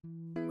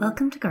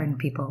Welcome to Garden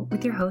People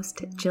with your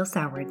host, Jill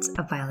Sowards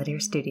of Violet Ear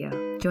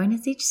Studio. Join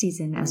us each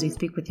season as we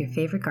speak with your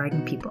favorite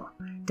garden people,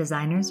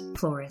 designers,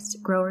 florists,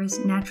 growers,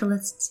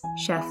 naturalists,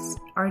 chefs,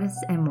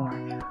 artists, and more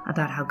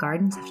about how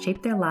gardens have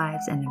shaped their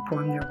lives and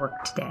informed their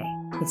work today,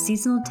 with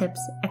seasonal tips,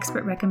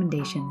 expert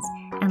recommendations,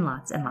 and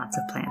lots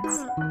of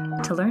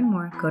plants. To learn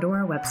more, go to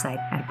our website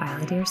at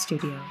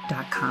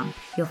violetearstudio.com.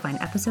 You'll find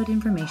episode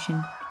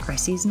information, our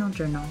seasonal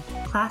journal,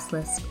 class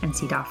lists, and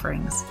seed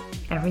offerings.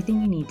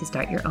 Everything you need to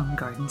start your own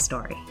garden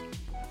story.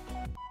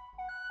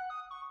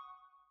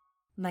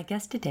 My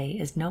guest today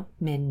is Ngoc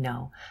Minh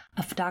Ngo,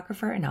 a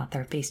photographer and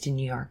author based in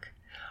New York.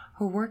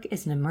 Her work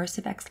is an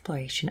immersive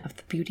exploration of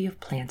the beauty of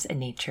plants and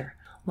nature.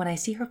 When I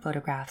see her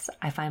photographs,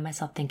 I find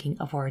myself thinking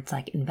of words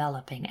like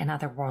enveloping and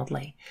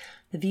otherworldly.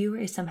 The viewer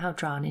is somehow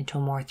drawn into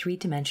a more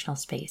three-dimensional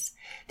space,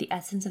 the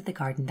essence of the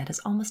garden that is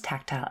almost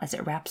tactile as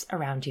it wraps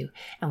around you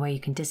and where you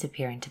can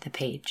disappear into the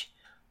page.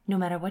 No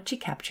matter what she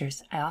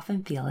captures, I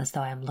often feel as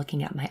though I am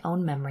looking at my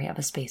own memory of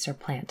a space or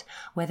plant,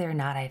 whether or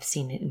not I have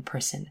seen it in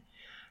person.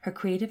 Her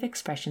creative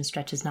expression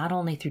stretches not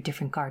only through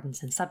different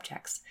gardens and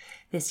subjects.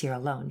 This year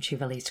alone, she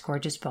released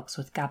gorgeous books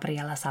with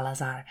Gabriela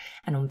Salazar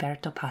and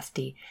Umberto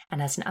Pasti,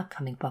 and has an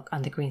upcoming book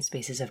on the green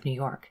spaces of New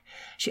York.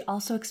 She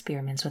also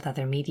experiments with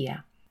other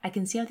media. I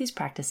can see how these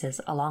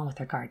practices, along with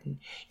her garden,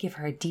 give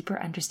her a deeper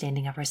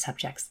understanding of her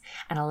subjects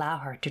and allow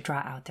her to draw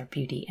out their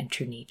beauty and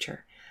true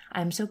nature.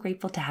 I am so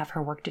grateful to have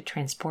her work to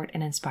transport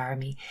and inspire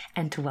me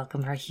and to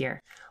welcome her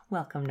here.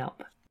 Welcome,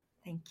 Ngoc.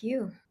 Thank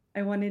you.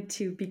 I wanted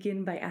to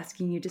begin by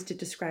asking you just to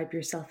describe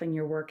yourself and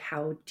your work.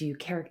 How do you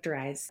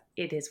characterize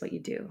it is what you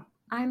do?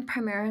 I'm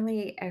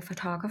primarily a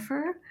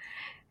photographer,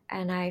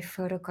 and I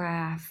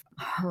photograph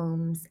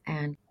homes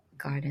and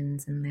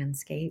gardens and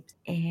landscapes.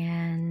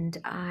 And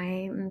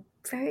I'm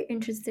very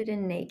interested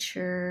in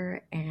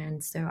nature,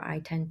 and so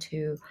I tend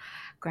to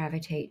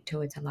gravitate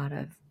towards a lot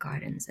of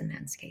gardens and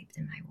landscapes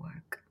in my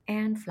work,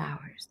 and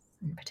flowers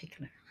in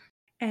particular.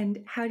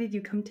 And how did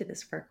you come to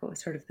this work? What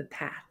was sort of the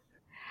path?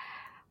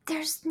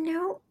 There's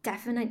no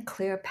definite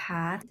clear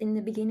path. In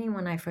the beginning,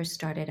 when I first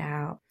started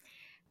out,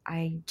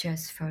 I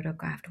just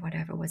photographed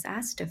whatever was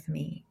asked of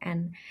me.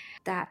 And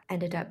that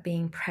ended up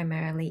being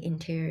primarily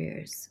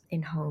interiors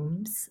in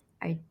homes.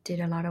 I did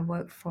a lot of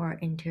work for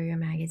interior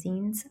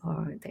magazines,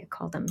 or they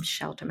call them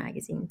shelter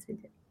magazines. I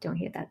don't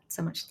hear that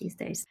so much these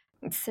days.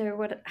 So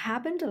what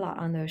happened a lot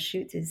on those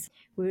shoots is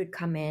we would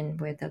come in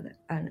with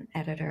an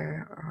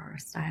editor or a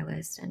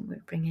stylist, and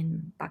we'd bring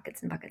in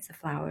buckets and buckets of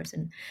flowers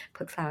and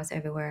put flowers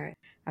everywhere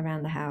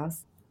around the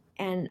house.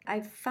 And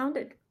I found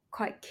it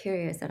quite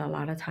curious that a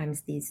lot of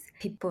times these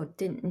people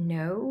didn't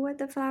know what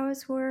the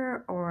flowers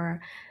were,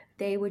 or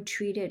they would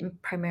treat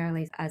it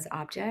primarily as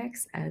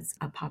objects, as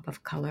a pop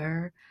of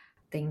color,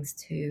 things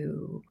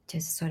to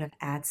just sort of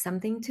add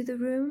something to the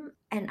room.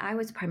 And I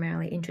was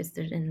primarily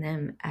interested in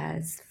them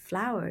as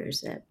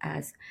flowers,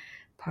 as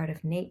part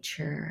of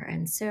nature.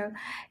 And so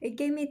it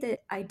gave me the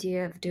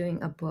idea of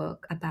doing a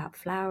book about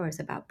flowers,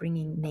 about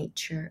bringing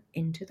nature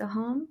into the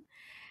home,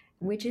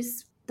 which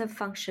is the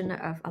function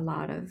of a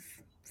lot of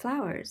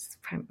flowers.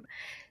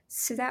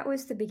 So that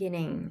was the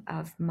beginning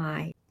of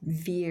my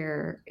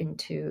veer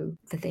into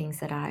the things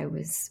that I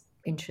was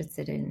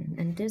interested in.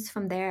 And just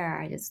from there,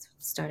 I just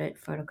started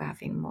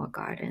photographing more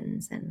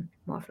gardens and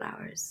more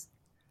flowers.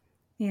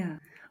 Yeah.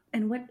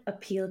 And what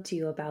appealed to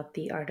you about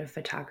the art of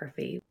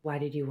photography? Why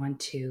did you want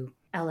to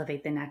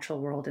elevate the natural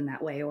world in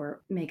that way,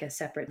 or make a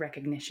separate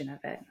recognition of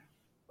it?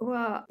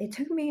 Well, it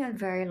took me a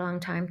very long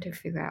time to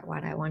figure out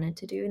what I wanted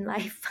to do in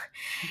life.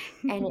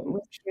 And it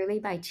was purely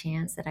by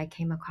chance that I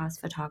came across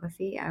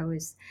photography. I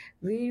was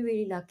really,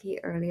 really lucky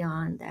early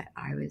on that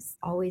I was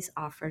always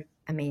offered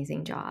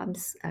amazing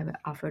jobs. I was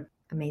offered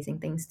amazing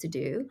things to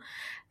do.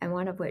 And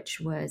one of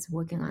which was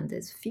working on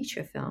this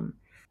feature film.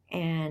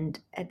 And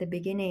at the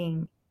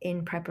beginning,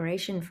 in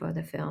preparation for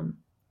the film,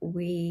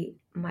 the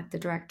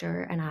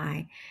director and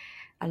I,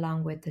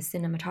 along with the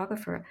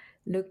cinematographer,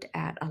 looked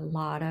at a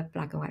lot of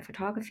black and white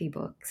photography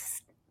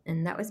books.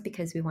 And that was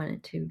because we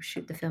wanted to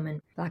shoot the film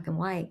in black and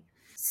white.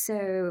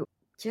 So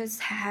just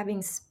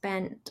having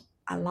spent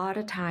a lot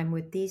of time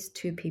with these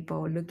two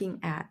people looking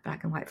at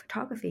black and white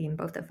photography, and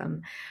both of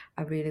them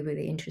are really,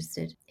 really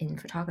interested in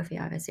photography.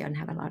 Obviously, I don't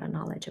have a lot of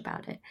knowledge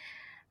about it.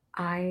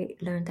 I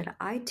learned that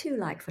I too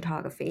like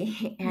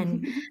photography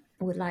and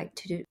would like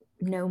to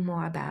know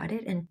more about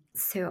it. And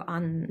so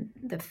on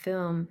the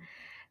film,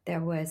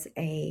 there was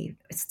a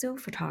still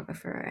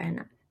photographer,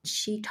 and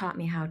she taught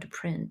me how to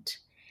print.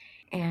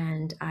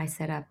 And I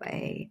set up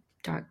a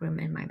darkroom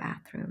in my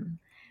bathroom,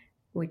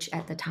 which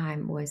at the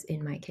time was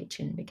in my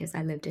kitchen, because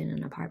I lived in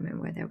an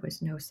apartment where there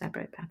was no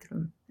separate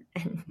bathroom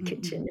and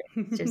kitchen,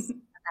 just a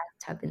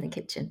bathtub in the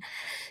kitchen.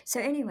 So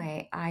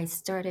anyway, I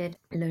started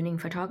learning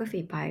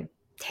photography by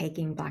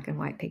taking black and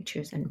white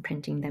pictures and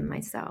printing them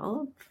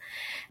myself.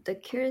 The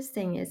curious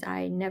thing is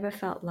I never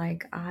felt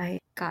like I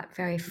got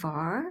very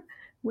far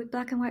with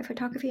black and white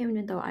photography,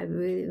 even though I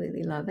really,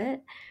 really love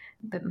it.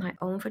 But my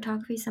own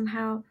photography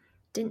somehow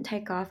didn't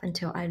take off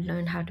until I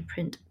learned how to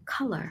print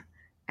color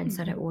and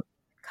started working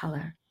with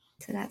color.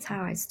 So that's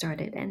how I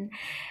started. And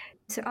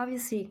so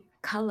obviously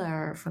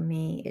color for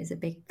me is a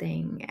big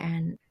thing,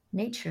 and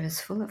nature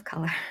is full of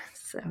color.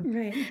 So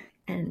Right.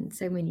 and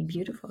so many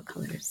beautiful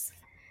colors.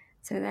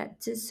 So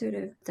that's just sort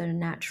of the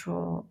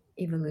natural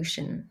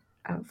evolution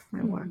of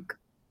my Mhm. work.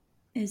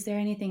 Is there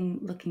anything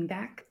looking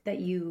back that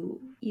you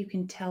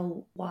can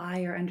tell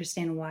why or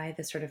understand why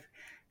the sort of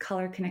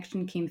color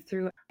connection came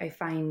through? I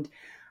find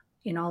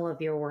in all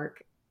of your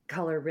work,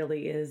 color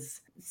really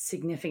is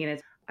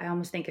significant. I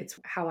almost think it's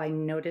how I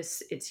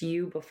notice it's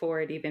you before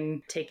it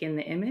even take in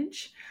the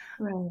image.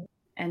 Right.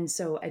 And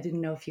so I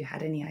didn't know if you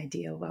had any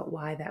idea about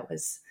why that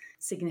was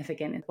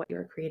significant in what you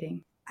were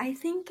creating. I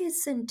think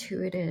it's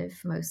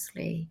intuitive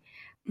mostly.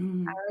 I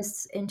Mm.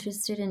 was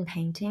interested in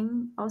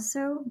painting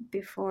also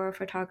before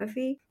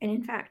photography. And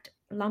in fact,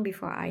 long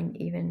before I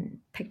even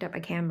picked up a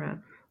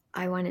camera,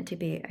 I wanted to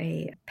be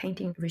a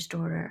painting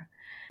restorer.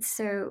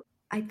 So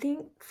I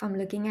think from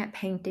looking at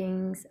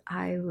paintings,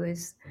 I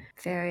was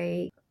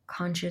very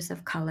conscious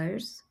of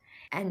colors.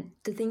 And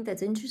the thing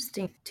that's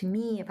interesting to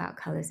me about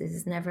colors is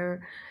it's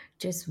never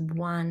just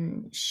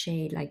one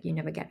shade. Like you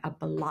never get a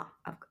block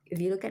of, if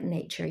you look at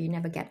nature, you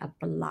never get a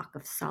block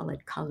of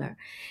solid color.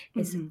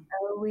 It's Mm-hmm.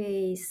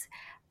 always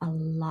a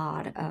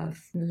lot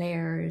of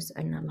layers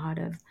and a lot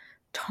of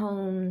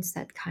tones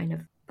that kind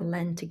of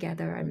blend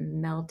together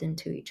and melt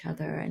into each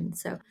other. And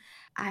so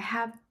I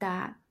have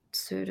that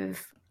sort of,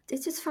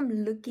 it's just from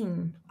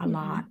looking a Mm-hmm.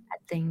 lot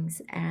at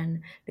things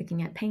and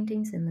looking at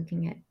paintings and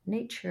looking at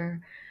nature,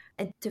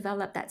 and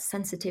develop that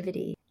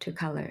sensitivity to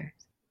color.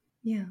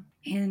 Yeah.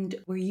 And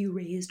were you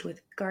raised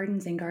with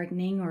gardens and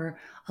gardening or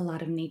a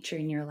lot of nature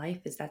in your life?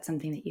 Is that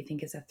something that you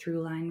think is a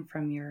through line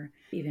from your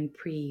even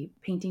pre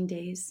painting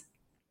days?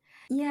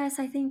 Yes,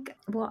 I think,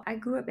 well, I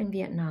grew up in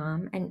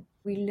Vietnam and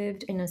we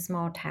lived in a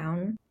small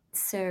town.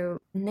 So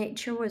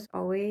nature was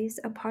always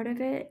a part of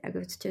it. It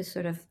was just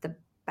sort of the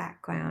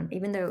background,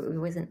 even though it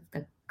wasn't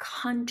the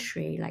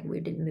country, like we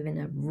didn't live in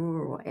a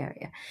rural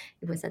area.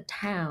 It was a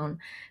town,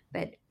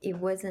 but it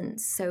wasn't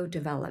so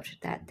developed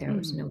that there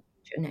was Mm-hmm. no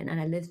nature. And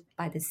I lived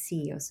by the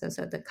sea also.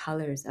 So the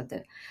colors of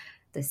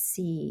the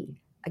sea,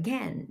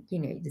 again,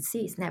 the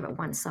sea is never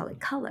one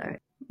solid color.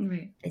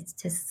 Right. It's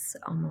just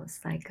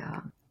almost like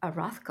a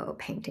Rothko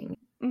painting.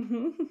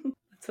 Mm-hmm.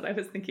 That's what I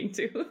was thinking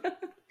too.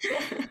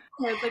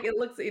 Yeah, it's like it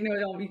looks,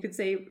 you could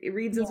say it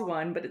reads Yeah. as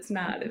one, but it's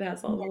not. It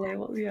has all the Yeah.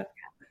 labels. Yeah.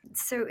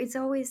 So it's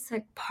always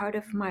like part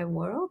of my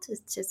world.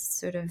 It's just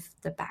sort of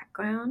the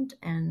background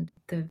and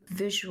the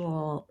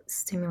visual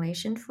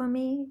stimulation for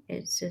me.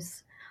 It's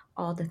just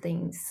all the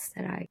things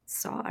that I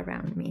saw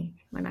around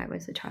me when I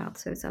was a child.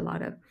 So it's a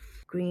lot of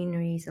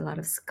greeneries, a lot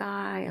of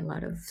sky, a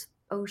lot of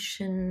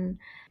ocean.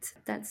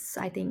 That's,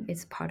 I think,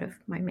 it's part of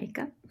my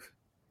makeup.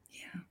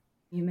 Yeah.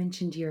 You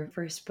mentioned your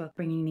first book,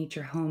 Bringing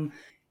Nature Home.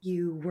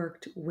 You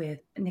worked with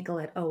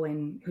Nicolette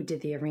Owen, who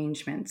did the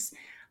arrangements.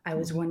 I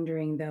was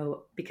wondering,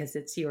 though, because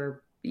it's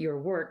your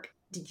work,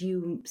 did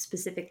you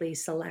specifically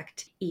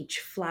select each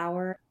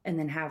flower and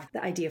then have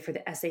the idea for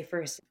the essay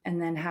first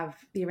and then have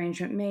the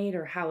arrangement made?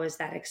 Or how is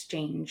that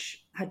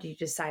exchange? How do you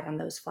decide on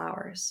those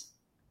flowers?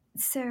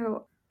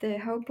 So the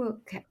whole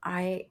book,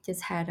 I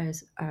just had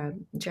a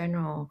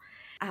general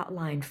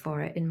outline for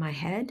it in my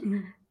head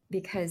Mm-hmm.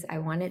 because I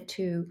wanted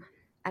to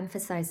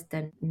emphasize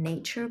the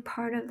nature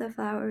part of the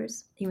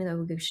flowers, even though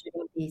we were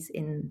shooting these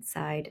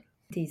inside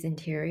these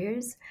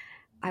interiors.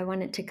 I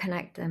wanted to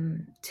connect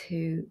them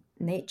to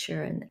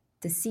nature and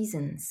the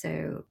season.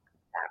 So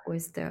that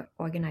was the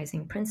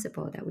organizing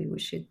principle, that we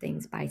would shoot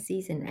things by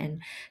season,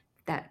 and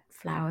that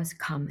flowers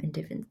come in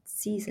different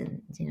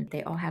seasons.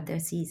 They all have their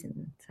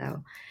season.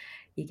 So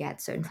you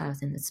get certain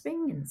flowers in the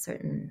spring and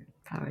certain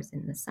flowers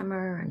in the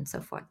summer and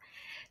so forth.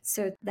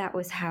 So that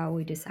was how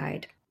we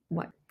decide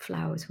what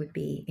flowers would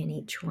be in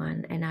each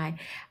one. And I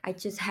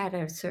just had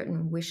a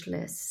certain wish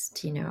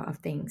list, of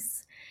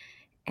things,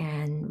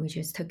 and we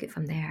just took it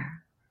from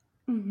there.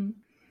 Mm-hmm.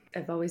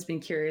 I've always been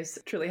curious,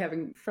 truly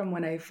having from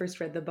when I first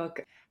read the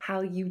book,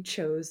 how you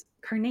chose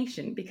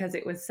carnation because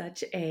it was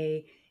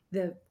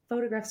the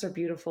photographs are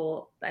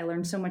beautiful. I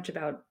learned so much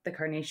about the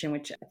carnation,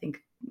 which I think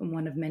I'm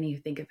one of many who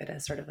think of it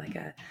as sort of like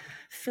a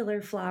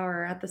filler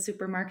flower at the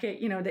supermarket.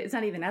 It's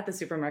not even at the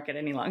supermarket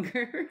any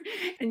longer.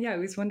 And yeah, I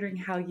was wondering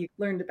how you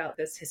learned about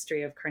this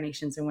history of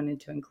carnations and wanted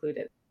to include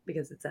it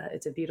because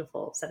it's a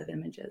beautiful set of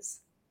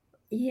images.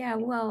 Yeah,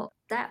 well,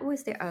 that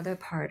was the other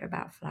part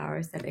about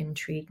flowers that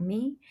intrigued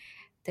me,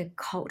 the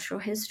cultural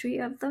history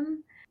of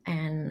them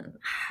and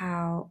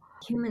how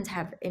humans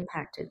have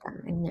impacted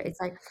them. And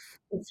it's like,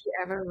 if you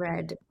ever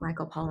read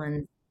Michael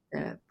Pollan's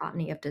The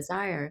Botany of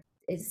Desire,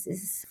 it's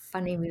this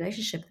funny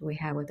relationship that we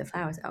have with the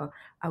flowers.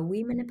 Are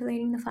we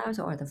manipulating the flowers,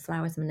 or are the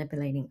flowers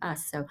manipulating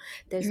us? So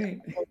there's Right.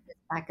 this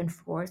back and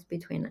forth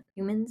between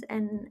humans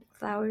and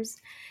flowers.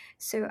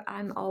 So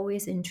I'm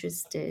always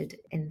interested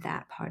in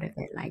that part of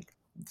it. Like,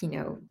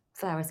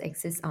 flowers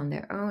exist on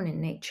their own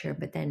in nature,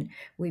 but then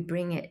we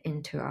bring it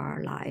into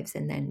our lives.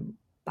 And then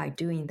by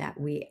doing that,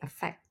 we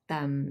affect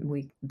them,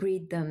 we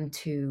breed them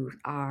to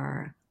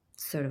our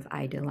sort of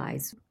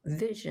idealized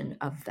vision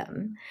of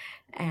them,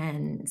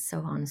 and so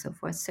on and so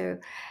forth. So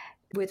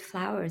with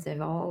flowers, there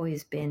have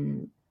always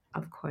been,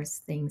 of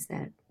course, things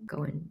that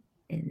go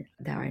in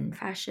that are in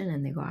fashion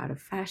and they go out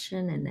of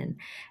fashion,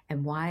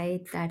 and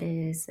why that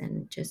is,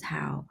 and just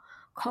how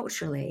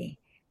culturally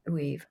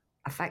we've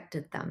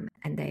affected them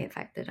and they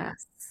affected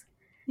us.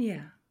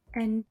 Yeah.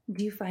 And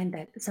do you find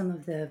that some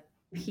of the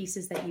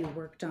pieces that you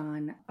worked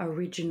on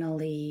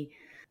originally,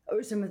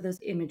 or some of those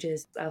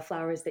images,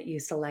 flowers that you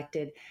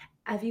selected,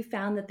 have you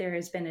found that there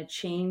has been a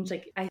change?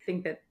 Like, I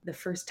think that the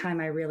first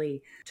time I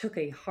really took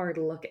a hard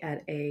look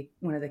at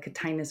one of the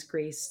Catinus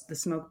grace, the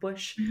smoke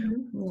bush,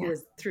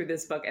 was through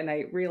this book. And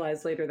I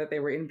realized later that they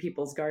were in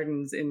people's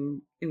gardens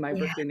in my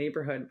Berkeley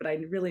neighborhood, but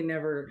I really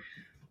never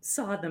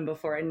saw them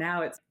before, and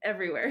now it's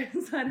everywhere.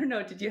 So I don't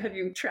know, have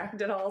you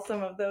tracked at all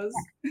some of those?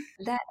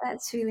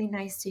 That's really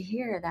nice to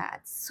hear.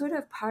 That's sort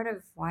of part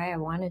of why I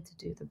wanted to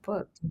do the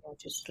book,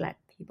 just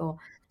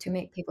to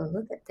make people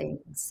look at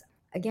things.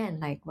 Again,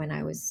 like when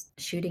I was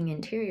shooting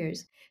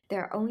interiors,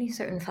 there are only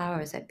certain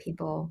flowers that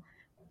people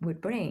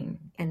would bring,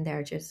 and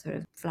they're just sort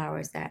of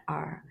flowers that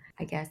are,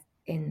 I guess,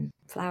 in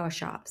flower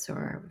shops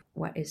or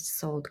what is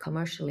sold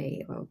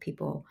commercially, or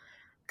people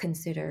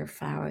consider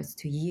flowers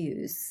to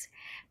use.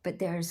 But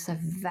there's a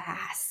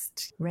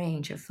vast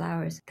range of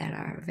flowers that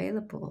are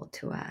available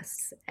to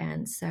us.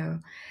 And so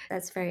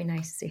that's very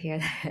nice to hear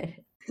that.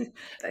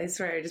 I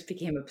swear I just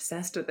became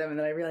obsessed with them, and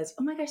then I realized,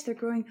 oh my gosh, they're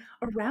growing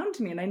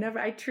around me, and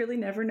I truly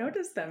never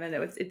noticed them. And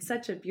it's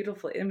such a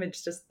beautiful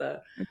image. Just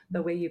the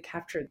way you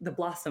captured the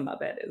blossom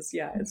of it is,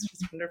 it's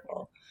just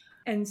wonderful.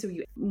 And so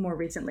you more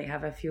recently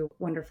have a few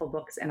wonderful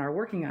books and are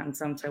working on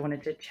some. So I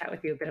wanted to chat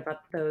with you a bit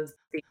about those.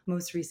 The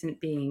most recent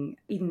being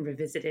Eden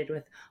Revisited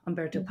with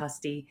Umberto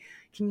Pasti.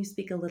 Can you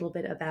speak a little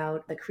bit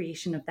about the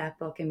creation of that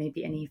book and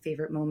maybe any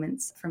favorite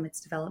moments from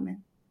its development?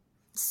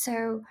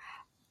 So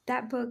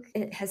that book,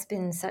 it has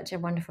been such a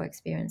wonderful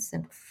experience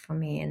for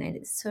me. And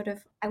it's sort of,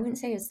 I wouldn't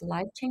say it's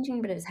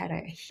life-changing, but it's had a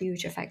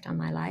huge effect on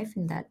my life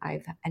in that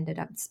I've ended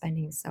up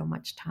spending so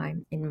much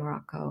time in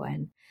Morocco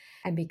and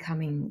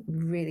becoming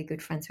really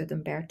good friends with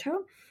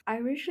Umberto. I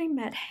originally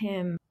met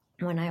him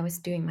when I was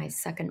doing my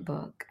second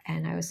book,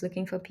 and I was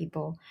looking for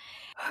people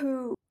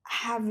who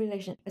have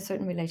a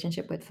certain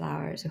relationship with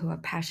flowers, who are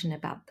passionate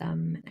about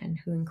them and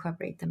who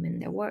incorporate them in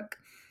their work.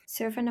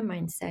 So a friend of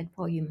mine said,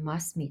 well, you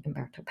must meet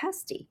Umberto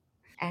Pasti.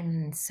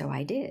 And so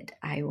I did.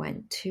 I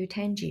went to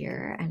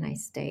Tangier and I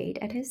stayed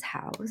at his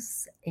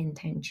house in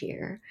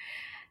Tangier,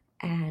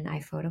 and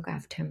I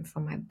photographed him for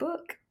my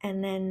book.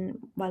 And then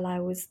while I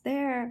was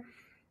there,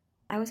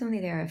 I was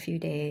only there a few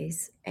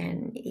days,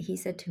 and he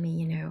said to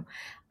me,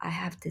 I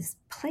have this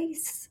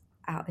place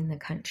out in the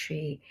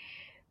country.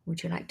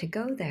 Would you like to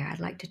go there? I'd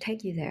like to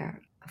take you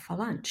there for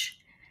lunch.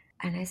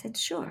 And I said,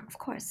 sure, of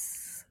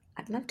course.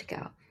 I'd love to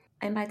go.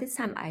 And by this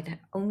time, I'd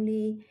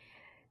only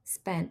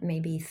spent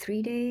maybe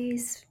 3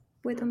 days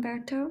with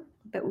Umberto,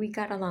 but we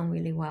got along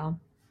really well.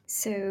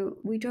 So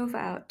we drove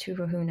out to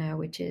Ruhuna,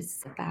 which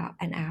is about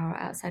an hour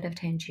outside of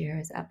Tangier.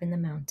 It's up in the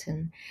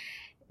mountain,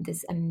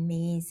 this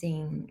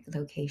amazing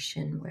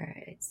location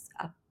where it's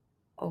up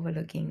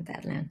overlooking the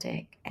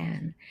Atlantic,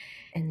 and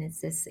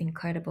it's this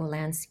incredible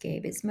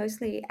landscape. It's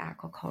mostly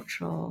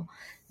agricultural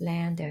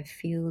land. There are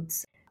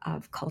fields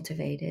of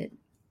cultivated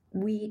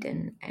wheat,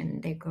 and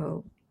they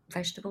grow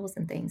vegetables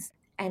and things,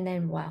 and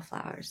then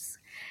wildflowers.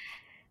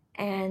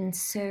 And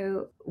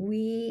so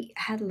we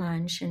had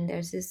lunch, and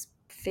there's this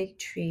fig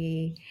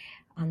tree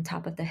on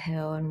top of the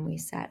hill, and we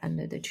sat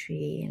under the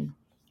tree and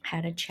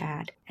had a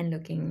chat and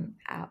looking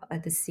out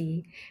at the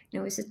sea.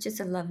 And it was just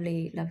a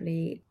lovely,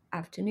 lovely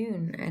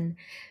afternoon. And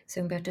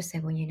so Umberto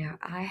said, well,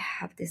 I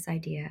have this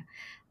idea.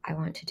 I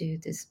want to do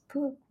this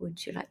book.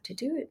 Would you like to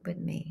do it with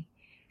me?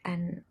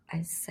 And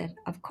I said,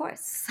 of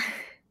course.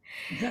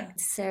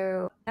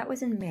 So that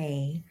was in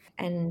May.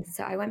 And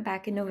so I went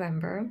back in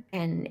November,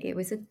 and it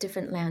was a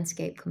different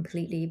landscape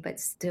completely, but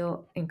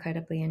still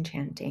incredibly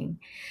enchanting.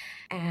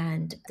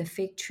 And the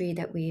fig tree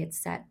that we had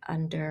sat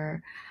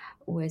under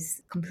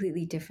was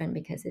completely different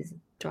because it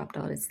dropped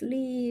all its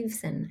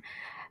leaves, and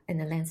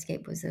the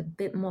landscape was a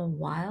bit more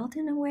wild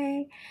in a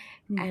way.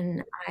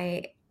 And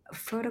I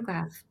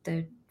photographed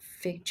the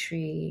fig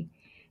tree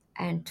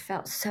and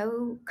felt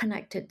so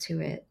connected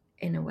to it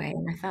in a way.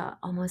 And I felt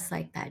almost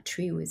like that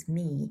tree was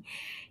me,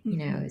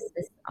 it's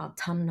this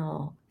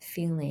autumnal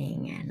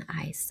feeling. And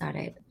I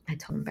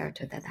told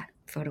Umberto that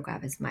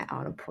photograph is my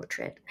auto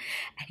portrait.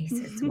 And he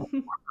says, well,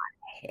 why?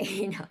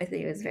 He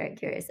was very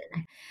curious.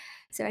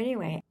 So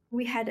anyway,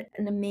 we had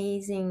an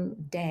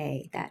amazing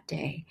day that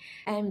day.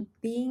 And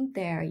being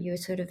there, you're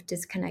sort of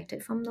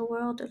disconnected from the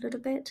world a little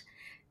bit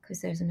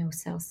because there's no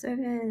cell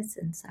service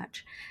and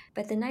such.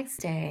 But the next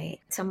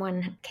day,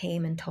 someone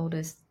came and told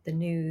us the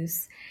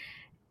news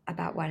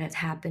about what had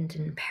happened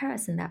in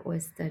Paris. And that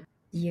was the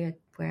year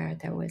where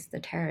there was the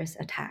terrorist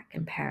attack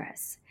in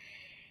Paris.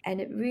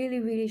 And it really,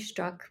 really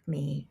struck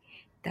me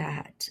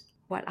that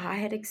what I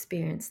had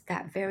experienced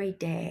that very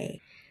day,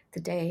 the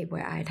day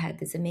where I'd had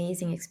this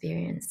amazing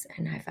experience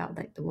and I felt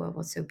like the world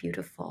was so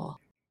beautiful,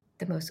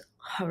 the most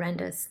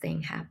horrendous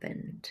thing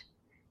happened,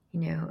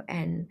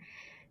 and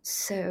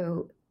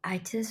so I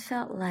just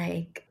felt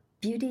like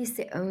beauty is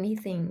the only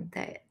thing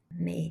that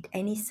made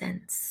any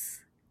sense.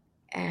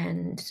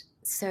 And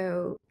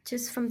so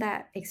just from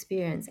that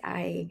experience,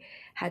 I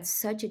had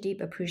such a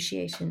deep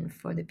appreciation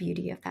for the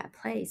beauty of that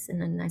place.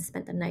 And then I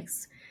spent the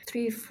next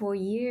 3 or 4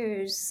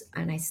 years,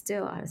 and I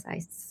still, as I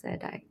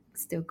said, I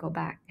still go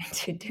back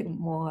to do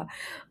more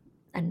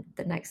and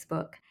the next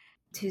book,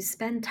 to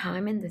spend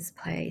time in this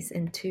place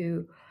and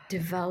to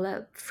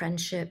develop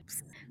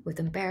friendships with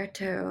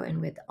Umberto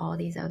and with all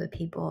these other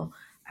people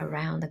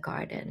around the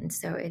garden.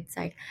 So it's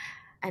like,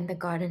 and the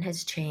garden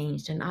has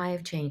changed, and I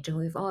have changed, and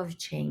we've all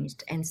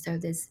changed. And so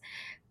this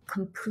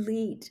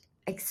complete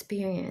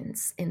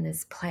experience in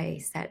this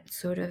place that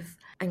sort of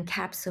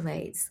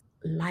encapsulates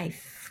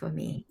life for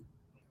me.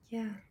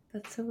 Yeah,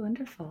 that's so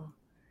wonderful.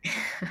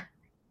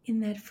 In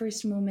that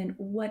first moment,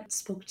 what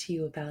spoke to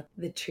you about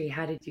the tree?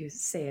 How did you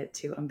say it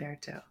to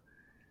Umberto?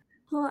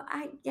 Well,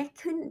 I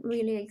couldn't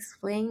really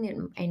explain it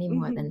any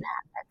more than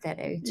that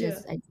it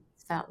just, I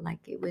felt like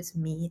it was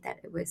me, that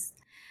it was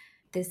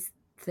this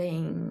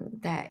thing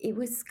that it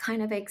was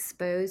kind of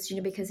exposed,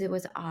 because it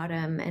was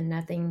autumn and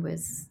nothing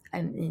was,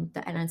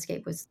 the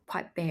landscape was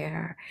quite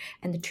bare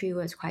and the tree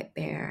was quite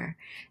bare.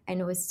 And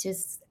it was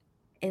just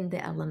in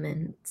the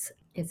elements.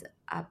 It's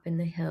up in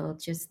the hill,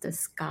 just the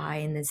sky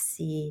and the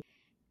sea.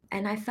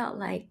 And I felt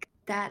like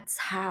that's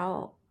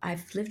how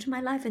I've lived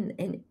my life,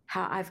 and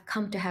how I've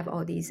come to have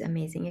all these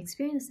amazing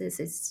experiences.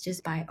 It's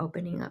just by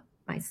opening up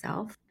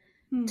myself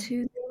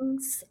to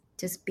things,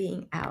 just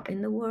being out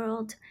in the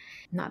world,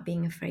 not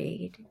being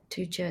afraid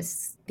to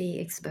just be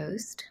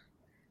exposed.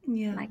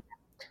 Yeah. Like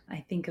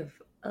I think of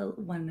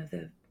one of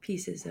the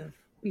pieces of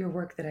your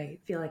work that I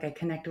feel like I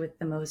connect with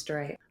the most,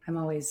 or I'm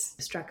always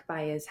struck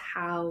by, is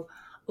how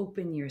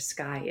open your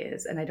sky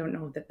is. And I don't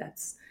know that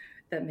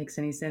that makes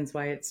any sense,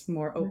 why it's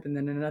more open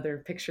than another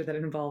picture that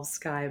involves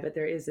sky, but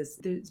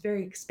it's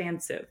very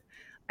expansive.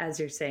 As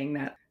you're saying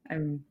that,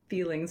 I'm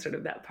feeling sort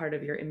of that part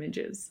of your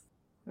images.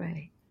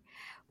 Right.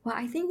 Well,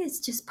 I think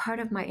it's just part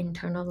of my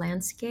internal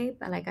landscape.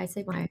 Like I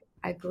said, when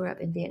I grew up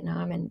in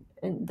Vietnam,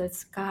 and the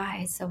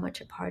sky is so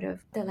much a part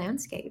of the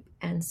landscape.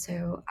 And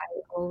so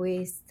I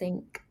always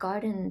think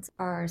gardens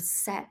are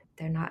set.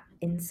 They're not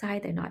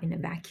inside, they're not in a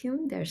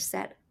vacuum, they're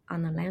set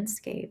on the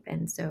landscape.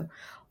 And so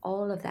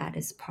all of that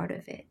is part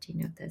of it,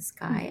 the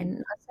sky. And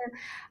also,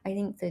 I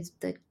think that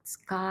the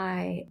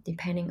sky,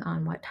 depending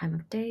on what time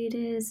of day it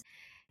is,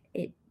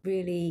 it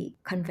really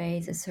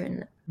conveys a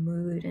certain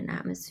mood and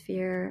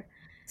atmosphere.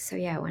 So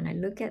yeah, when I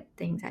look at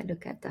things, I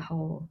look at the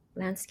whole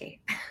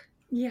landscape.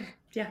 Yeah,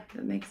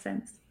 that makes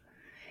sense.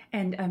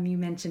 And you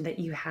mentioned that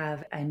you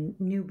have a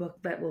new book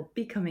that will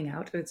be coming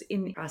out. It's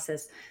in the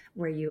process,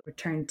 where you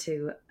return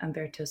to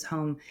Umberto's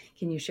home.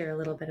 Can you share a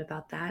little bit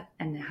about that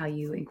and how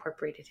you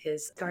incorporated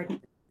his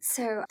garden?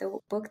 So the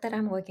book that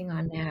I'm working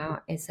on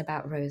now is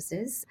about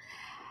roses.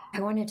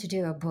 I wanted to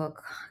do a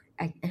book,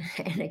 an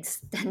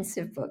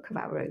extensive book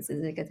about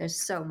roses, because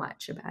there's so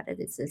much about it.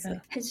 It's this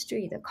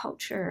history, the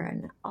culture,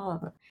 and all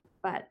of it.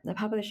 But the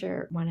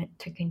publisher wanted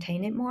to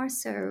contain it more,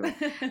 so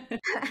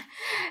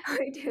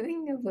we're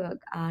doing a book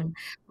on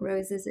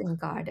roses in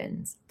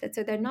gardens.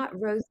 So they're not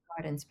rose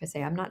gardens per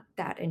se. I'm not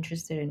that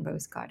interested in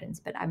rose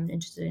gardens, but I'm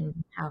interested in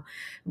how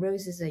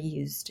roses are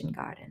used in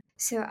gardens.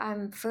 So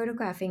I'm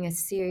photographing a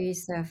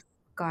series of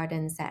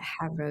gardens that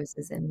have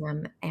roses in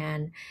them,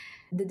 and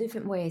the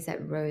different ways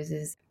that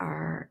roses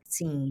are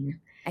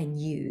seen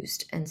and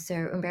used. And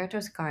so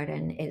Umberto's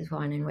garden is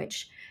one in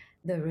which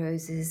the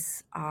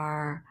roses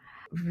are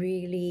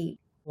really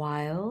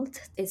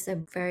wild. It's a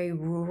very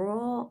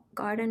rural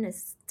garden.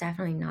 It's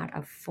definitely not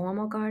a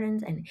formal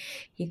garden. And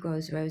he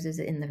grows roses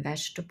in the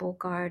vegetable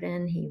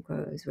garden. He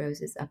grows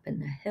roses up in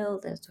the hill.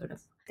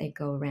 They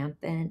go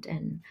rampant.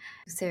 And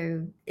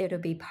so it'll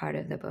be part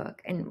of the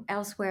book. And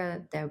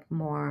elsewhere, they're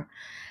more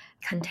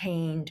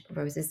contained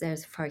roses.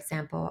 There's, for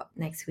example,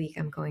 next week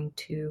I'm going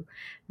to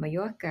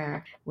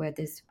Mallorca, where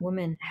this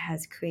woman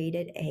has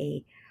created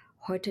a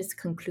hortus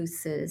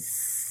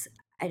conclusus.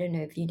 I don't know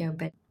if you know,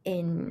 but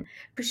in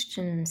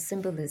Christian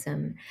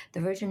symbolism,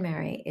 the Virgin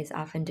Mary is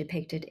often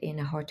depicted in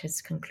a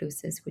hortus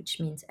conclusus, which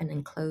means an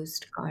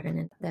enclosed garden.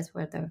 And that's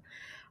where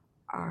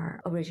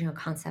our original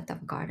concept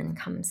of garden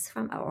comes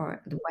from, or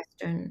the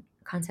Western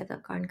concept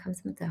of garden comes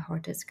from, the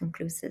hortus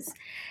conclusus.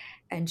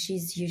 And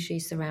she's usually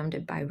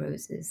surrounded by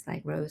roses,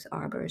 like rose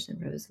arbors and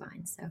rose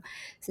vines.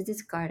 So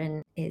this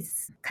garden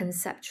is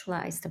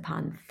conceptualized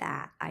upon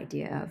that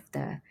idea of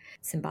the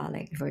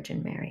symbolic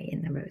Virgin Mary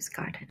in the rose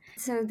garden.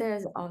 So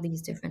there's all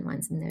these different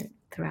ones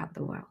throughout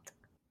the world.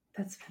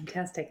 That's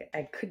fantastic.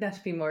 I could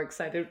not be more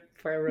excited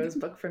for a rose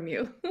book from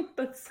you.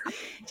 That's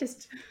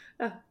just,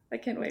 I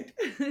can't wait.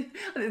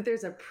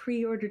 There's a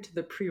pre-order to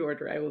the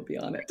pre-order. I will be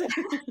on it.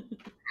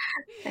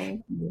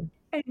 Thank you.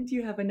 And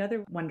you have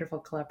another wonderful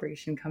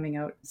collaboration coming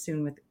out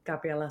soon with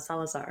Gabriela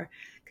Salazar.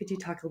 Could you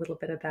talk a little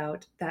bit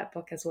about that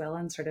book as well,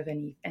 and sort of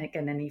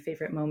any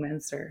favorite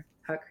moments or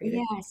how it created?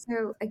 Yeah,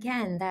 so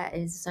again, that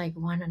is like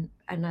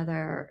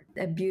another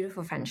a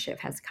beautiful friendship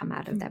has come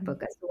out of that Mm-hmm.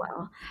 book as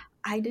well.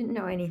 I didn't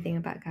know anything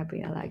about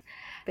Gabriella,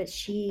 but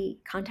she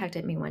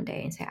contacted me one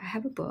day and said, I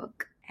have a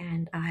book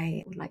and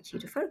I would like you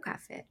to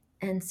photograph it.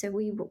 And so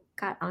we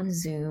got on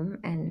Zoom,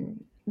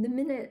 and the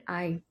minute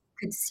I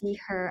could see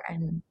her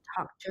and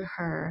talk to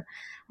her,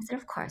 I said,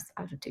 of course,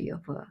 I'll do your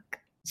book.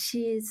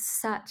 She is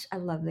such a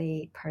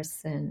lovely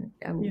person,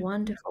 a Yeah.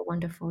 wonderful,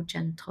 wonderful,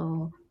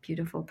 gentle,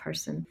 beautiful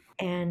person.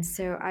 And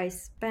so I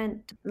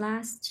spent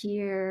last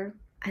year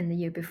and the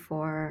year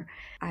before,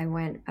 I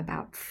went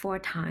about 4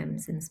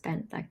 times and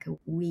spent like a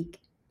week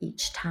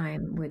each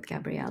time with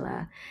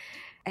Gabriella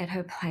at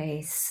her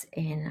place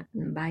in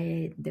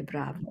Valle de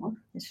Bravo,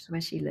 which is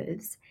where she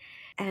lives,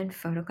 and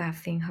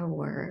photographing her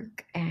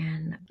work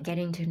and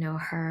getting to know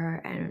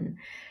her. And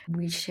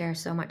we share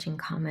so much in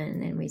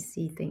common, and we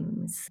see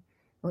things.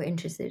 We're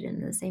interested in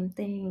the same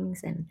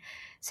things. And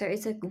so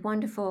it's a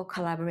wonderful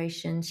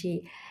collaboration.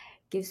 She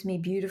gives me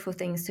beautiful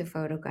things to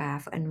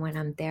photograph. And when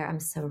I'm there, I'm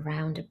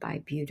surrounded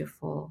by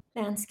beautiful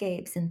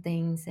landscapes and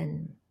things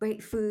and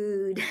great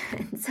food.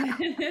 And so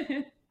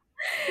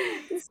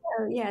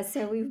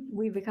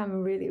we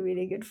become really,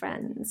 really good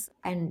friends.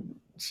 And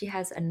she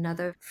has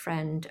another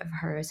friend of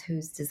hers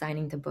who's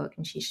designing the book,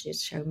 and she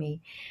just showed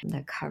me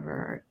the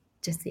cover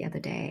just the other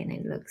day, and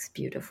it looks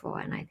beautiful.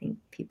 And I think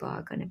people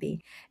are going to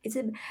be. It's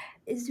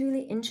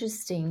really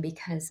interesting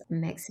because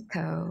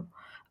Mexico.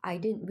 I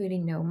didn't really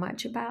know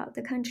much about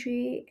the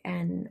country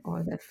and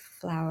or the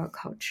flower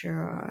culture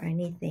or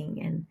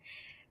anything, and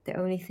the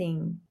only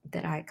thing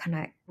that I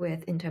connect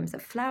with in terms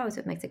of flowers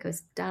of Mexico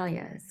is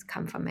dahlias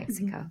come from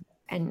Mexico. Mm-hmm.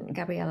 And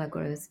Gabriela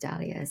grows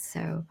dahlias.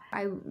 So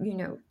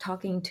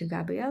talking to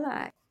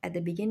Gabriela at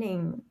the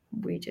beginning,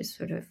 we just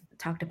sort of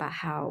talked about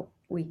how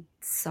we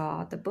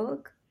saw the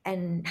book.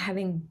 And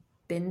having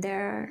been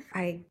there,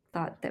 I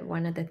thought that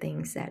one of the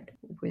things that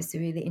was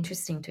really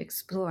interesting to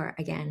explore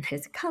again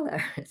is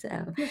color. So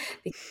Yeah.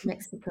 because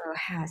Mexico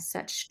has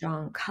such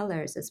strong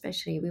colors,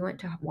 especially we went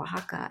to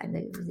Oaxaca and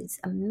there was these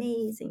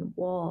amazing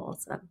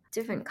walls of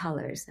different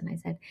colors. And I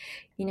said,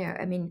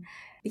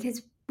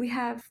 because we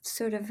have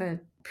sort of a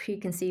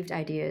preconceived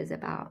ideas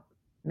about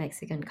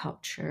Mexican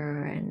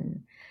culture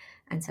and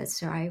such.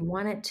 So I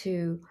wanted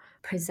to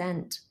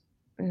present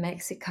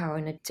Mexico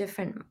in a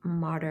different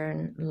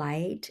modern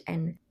light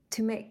and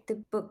to make the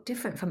book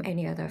different from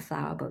any other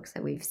flower books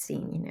that we've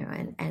seen,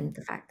 and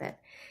the fact that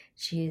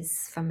she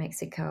is from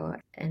Mexico.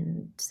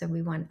 And so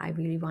I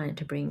really wanted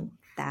to bring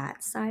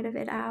that side of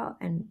it out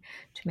and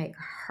to make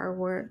her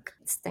work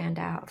stand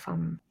out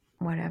from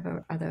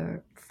whatever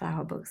other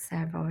flower books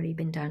have already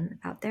been done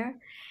out there.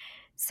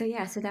 So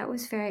yeah, so that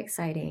was very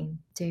exciting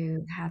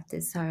to have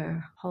this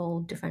whole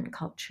different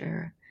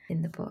culture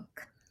in the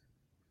book.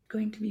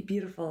 Going to be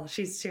beautiful.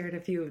 She's shared a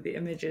few of the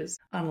images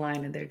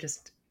online and they're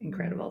just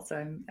incredible. So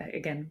I'm,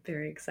 again,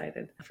 very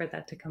excited for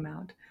that to come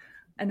out.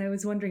 And I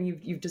was wondering,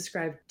 you've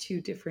described 2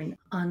 different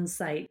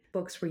on-site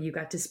books where you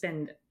got to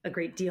spend a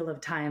great deal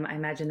of time. I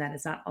imagine that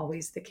is not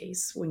always the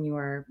case when you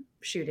are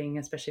shooting,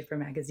 especially for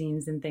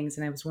magazines and things.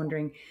 And I was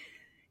wondering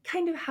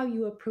kind of how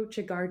you approach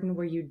a garden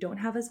where you don't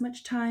have as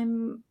much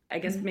time. I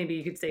guess maybe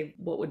you could say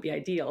what would be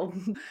ideal,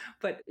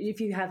 but if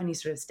you have any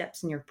sort of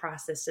steps in your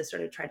process to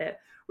sort of try to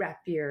wrap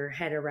your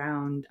head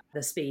around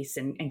the space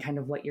and kind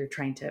of what you're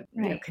trying to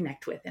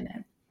connect with in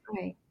it.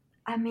 Right.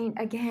 I mean,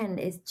 again,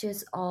 it's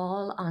just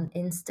all on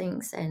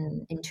instincts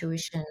and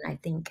intuition. I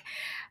think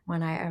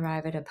when I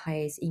arrive at a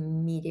place,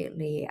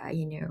 immediately,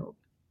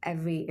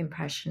 every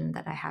impression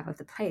that I have of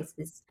the place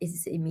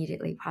is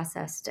immediately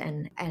processed,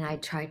 and I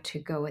try to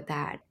go with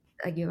that.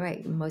 Like you're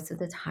right, most of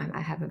the time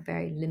I have a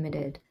very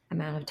limited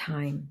amount of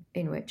time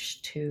in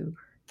which to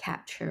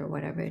capture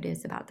whatever it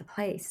is about the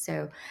place.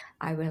 So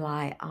I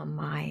rely on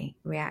my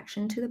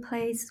reaction to the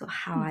place, so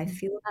how I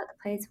feel about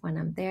the place when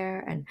I'm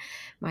there, and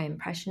my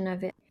impression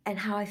of it, and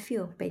how I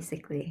feel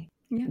basically.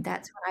 Yeah.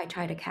 That's what I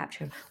try to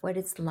capture, what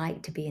it's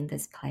like to be in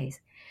this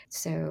place.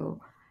 So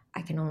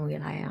I can only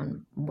rely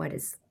on what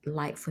it's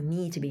like for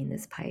me to be in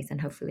this place, and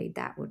hopefully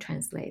that will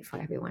translate for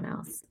everyone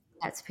else.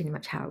 That's pretty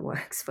much how it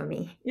works for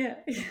me. Yeah.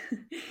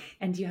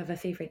 And do you have a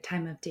favorite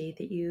time of day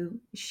that you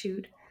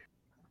shoot?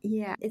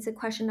 Yeah, it's a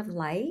question of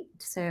light.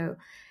 So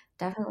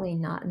definitely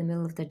not in the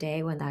middle of the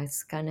day when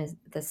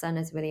the sun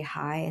is really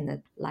high and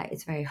the light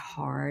is very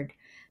hard,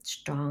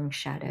 strong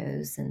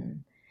shadows.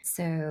 And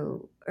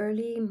so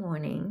early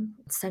morning,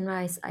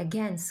 sunrise,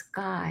 again,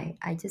 sky.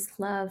 I just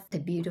love the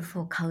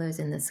beautiful colors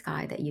in the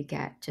sky that you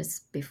get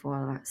just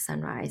before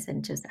sunrise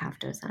and just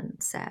after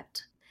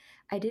sunset.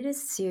 I did a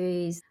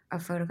series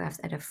of photographs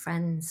at a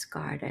friend's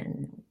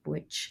garden,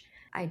 which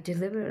I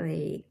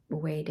deliberately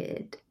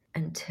waited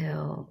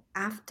until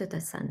after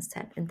the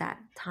sunset, and that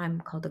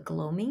time called the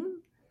gloaming.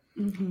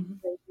 Mm-hmm.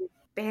 You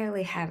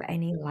barely have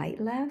any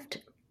light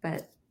left,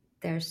 but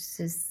there's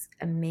this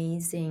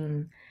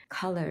amazing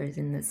colors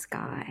in the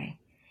sky.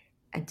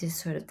 and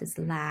just sort of this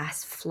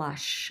last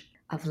flush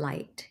of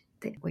light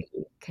that where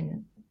you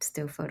can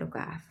still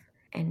photograph.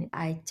 And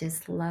I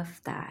just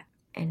love that.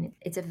 And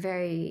it's a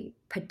very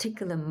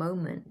particular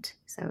moment.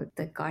 So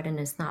the garden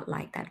is not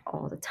like that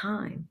all the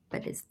time,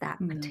 but it's that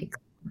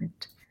particular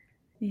moment.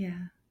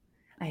 Yeah.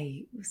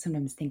 I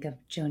sometimes think of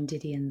Joan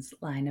Didion's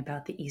line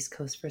about the East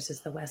Coast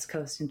versus the West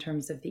Coast in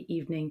terms of the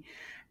evening.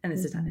 And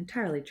this is not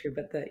entirely true,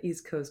 but the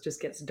East Coast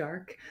just gets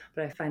dark.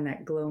 But I find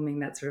that gloaming,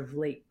 that sort of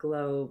late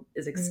glow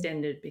is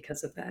extended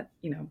because of that.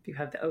 You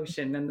have the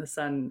ocean and the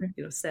sun,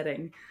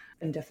 setting.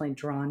 I'm definitely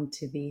drawn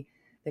to the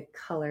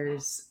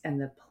colors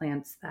and the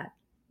plants that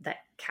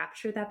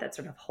capture that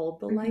sort of hold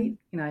the light.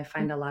 I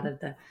find a lot of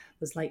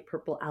those light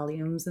purple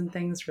alliums and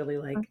things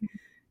really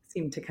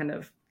seem to kind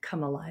of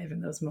come alive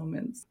in those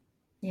moments.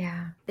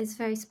 Yeah, it's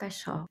very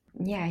special.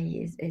 Yeah,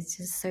 it's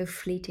just so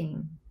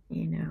fleeting,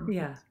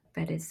 Yeah.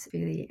 But it's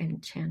really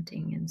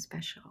enchanting and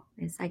special.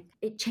 It's like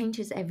it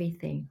changes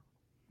everything,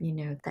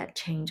 that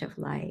change of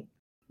light.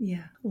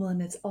 Yeah. Well,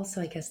 and it's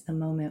also, I guess, the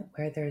moment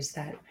where there's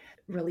that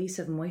release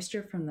of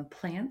moisture from the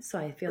plants. So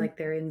I feel like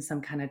they're in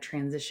some kind of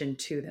transition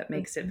too that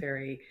makes it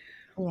very,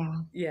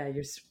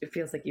 it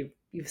feels like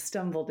you've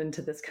stumbled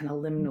into this kind of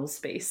liminal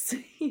space,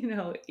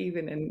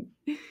 even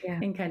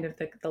in kind of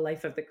the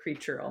life of the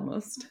creature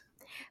almost.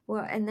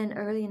 Well, and then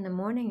early in the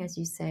morning, as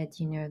you said,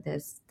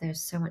 there's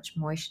so much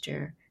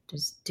moisture,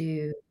 there's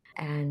dew,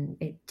 and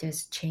it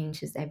just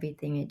changes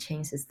everything. It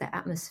changes the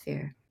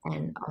atmosphere.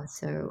 And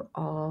also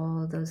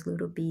all those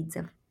little beads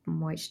of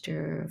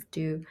moisture, of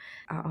dew,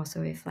 are also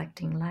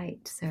reflecting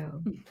light.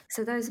 So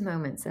those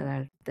moments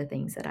are the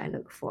things that I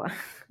look for.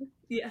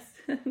 Yes,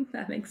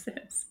 that makes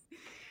sense.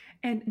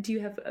 And do you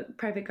have a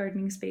private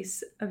gardening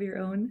space of your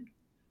own?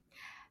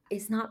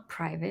 It's not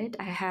private.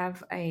 I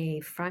have a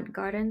front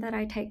garden that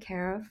I take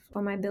care of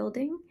for my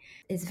building.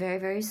 It's very,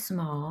 very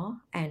small.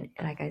 And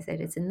like I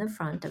said, it's in the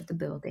front of the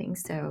building.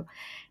 So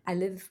I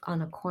live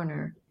on a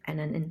corner and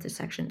an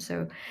intersection.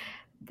 So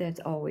there's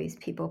always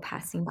people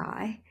passing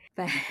by.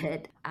 But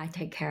I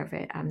take care of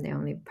it. I'm the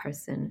only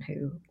person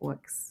who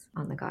works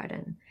on the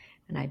garden.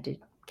 And I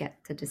did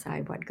get to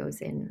decide what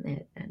goes in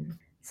it and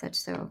such.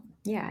 So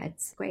yeah,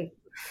 it's great.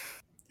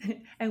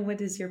 And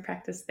what is your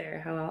practice there?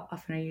 How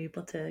often are you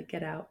able to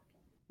get out?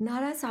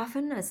 Not as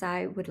often as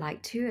I would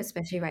like to,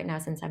 especially right now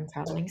since I'm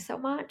traveling so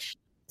much.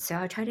 So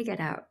I'll try to get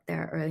out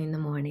there early in the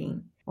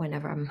morning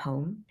whenever I'm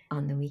home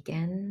on the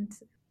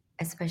weekends,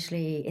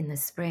 especially in the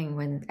spring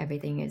when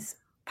everything is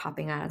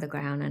popping out of the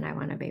ground and I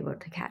want to be able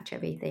to catch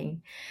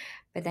everything.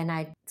 But then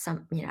I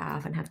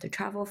often have to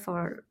travel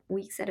for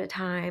weeks at a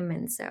time.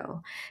 And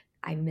so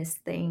I miss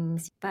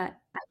things, but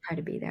I try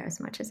to be there as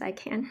much as I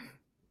can.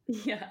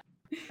 Yeah.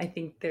 I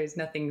think there's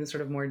nothing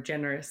sort of more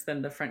generous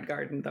than the front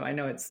garden, though I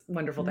know it's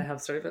wonderful to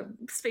have sort of a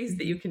space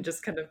that you can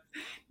just kind of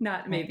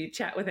not maybe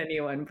chat with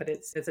anyone, but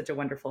it's such a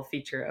wonderful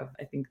feature of,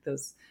 I think,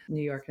 those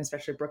New York and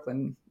especially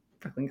Brooklyn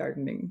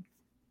gardening.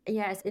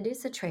 Yes, it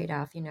is a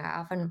trade-off. I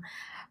often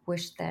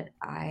wish that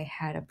I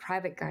had a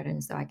private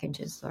garden so I can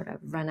just sort of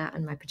run out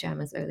in my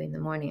pajamas early in the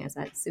morning as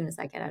soon as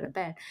I get out of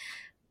bed.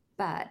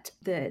 But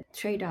the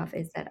trade-off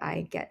is that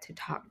I get to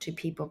talk to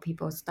people.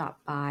 People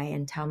stop by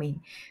and tell me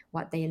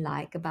what they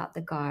like about the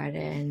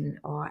garden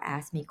or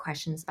ask me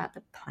questions about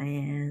the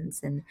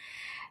plants. And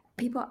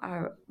people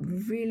are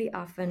really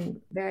often,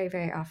 very,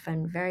 very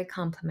often, very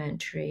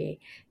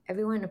complimentary.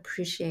 Everyone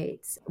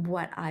appreciates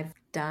what I've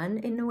done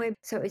in a way.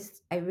 So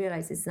I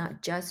realize it's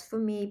not just for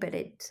me, but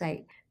it's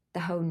like the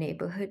whole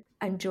neighborhood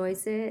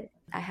enjoys it.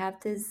 I have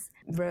this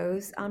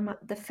rose on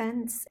the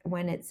fence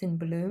when it's in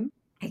bloom.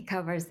 It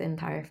covers the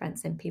entire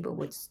fence, and people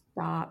would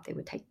stop. They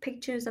would take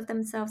pictures of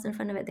themselves in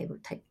front of it. They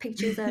would take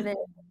pictures of it.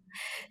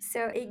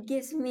 So it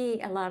gives me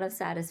a lot of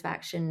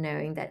satisfaction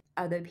knowing that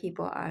other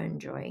people are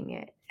enjoying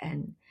it.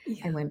 And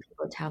when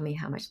people tell me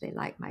how much they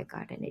like my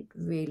garden, it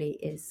really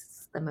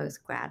is the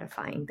most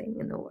gratifying thing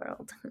in the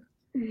world.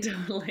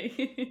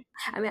 Totally.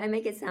 I mean, I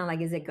make it sound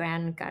like it's a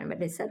grand garden, but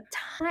it's a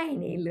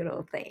tiny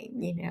little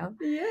thing,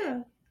 Yeah,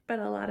 but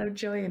a lot of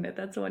joy in it.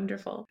 That's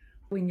wonderful.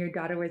 When your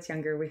daughter was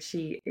younger, was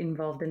she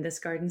involved in this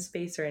garden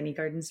space or any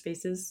garden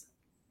spaces?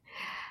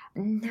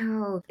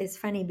 No, it's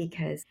funny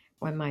because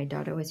when my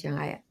daughter was young,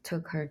 I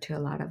took her to a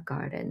lot of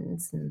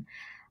gardens. And,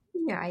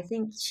 I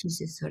think she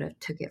just sort of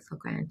took it for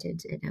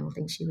granted. And I don't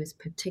think she was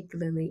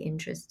particularly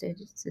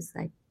interested. It's just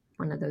like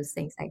one of those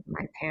things like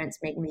my parents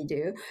make me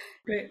do.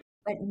 Right.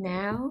 But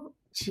now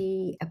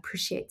she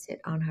appreciates it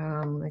on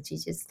her own. She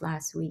just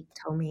last week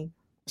told me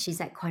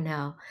she's at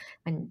Cornell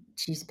and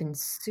she's been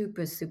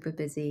super, super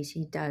busy.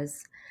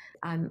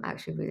 I'm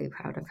actually really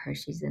proud of her.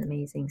 She's an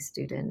amazing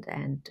student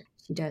and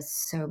she does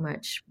so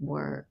much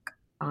work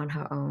on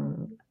her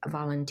own,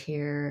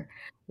 volunteer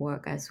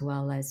work as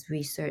well as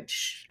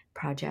research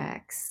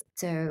projects.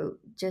 So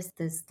just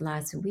this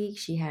last week,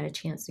 she had a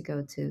chance to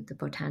go to the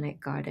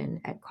Botanic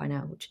Garden at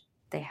Cornell, which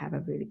they have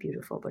a really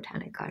beautiful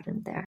botanic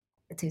garden there,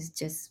 to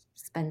just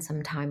spend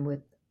some time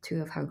with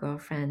two of her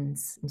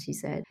girlfriends. And she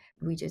said,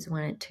 we just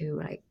wanted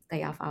to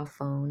stay off our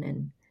phone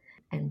and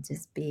and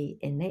just be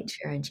in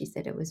nature. And she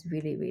said it was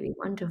really, really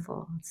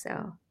wonderful.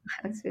 So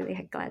I was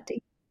really glad to.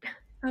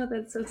 Oh,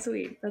 that's so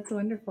sweet. That's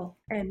wonderful.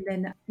 And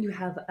then you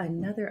have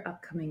another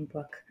upcoming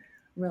book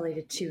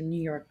related to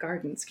New York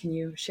gardens. Can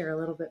you share a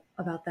little bit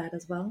about that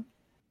as well?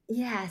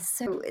 Yeah,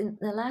 so in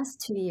the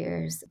last 2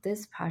 years,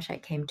 this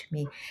project came to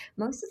me.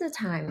 Most of the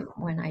time,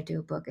 when I do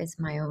a book, it's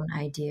my own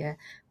idea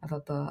of a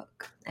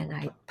book, and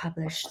I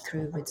publish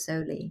through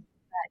Rizzoli.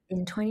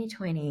 In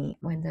 2020,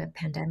 when the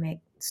pandemic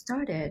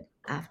started,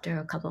 after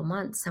a couple of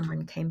months,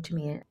 someone came to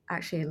me,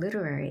 actually, a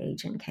literary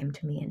agent came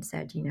to me and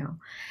said,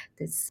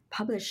 this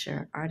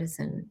publisher,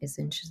 Artisan, is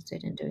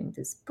interested in doing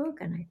this book,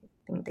 and I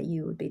think that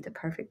you would be the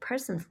perfect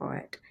person for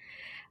it.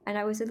 And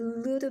I was a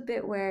little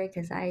bit wary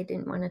because I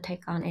didn't want to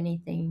take on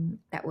anything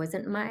that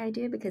wasn't my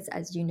idea, because,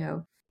 as you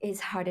know, it's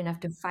hard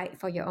enough to fight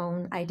for your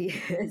own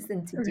ideas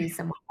and to do Right.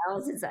 someone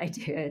else's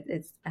idea.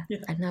 It's Yeah.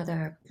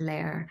 another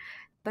layer.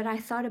 But I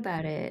thought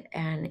about it,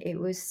 and it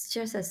was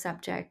just a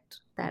subject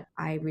that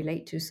I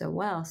relate to so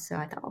well. So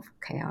I thought,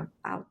 okay,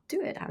 I'll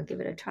do it. I'll give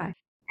it a try.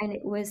 And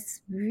it was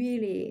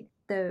really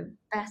the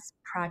best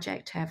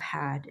project to have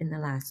had in the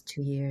last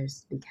 2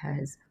 years,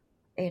 because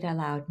it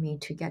allowed me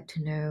to get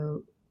to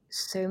know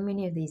so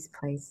many of these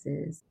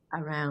places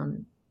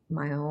around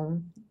my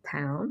own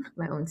town,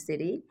 my own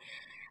city.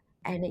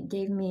 And it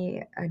gave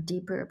me a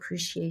deeper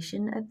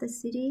appreciation of the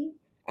city.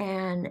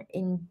 And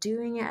in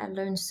doing it, I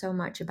learned so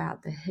much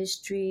about the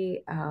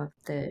history of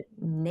the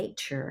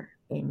nature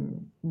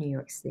in New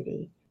York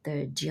City,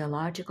 the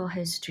geological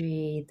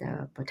history,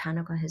 the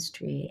botanical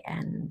history,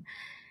 and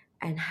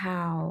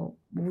how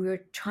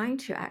we're trying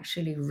to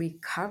actually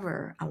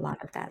recover a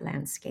lot of that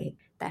landscape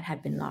that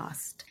had been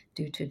lost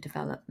due to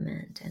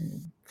development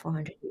and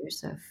 400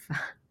 years of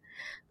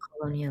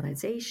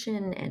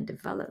colonialization and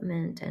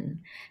development and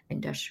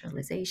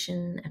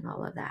industrialization and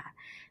all of that.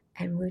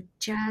 And we're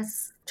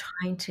just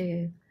trying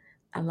to,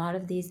 a lot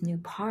of these new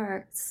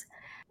parks,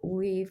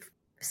 we've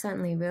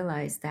suddenly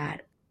realized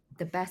that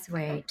the best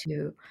way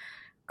to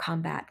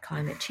combat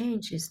climate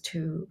change is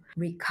to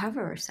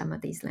recover some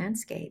of these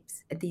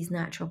landscapes, these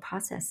natural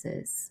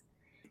processes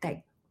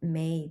that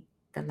made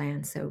the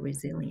land so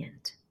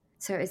resilient.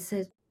 So it's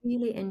a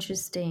really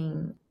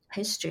interesting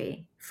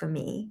history for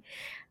me.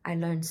 I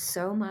learned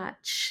so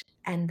much,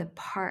 and the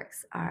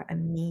parks are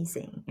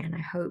amazing. And I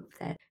hope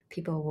that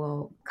people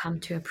will come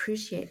to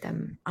appreciate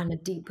them on a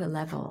deeper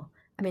level.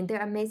 I mean,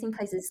 they're amazing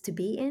places to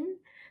be in,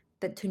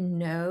 but to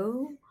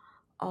know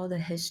all the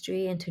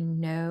history and to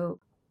know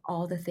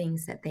all the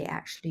things that they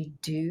actually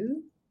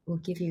do will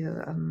give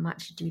you a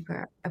much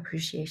deeper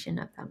appreciation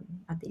of them,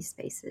 of these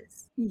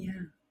spaces. Yeah.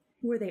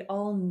 Were they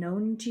all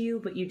known to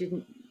you, but you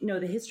didn't know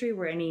the history?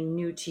 Were any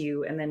new to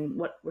you? And then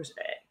what were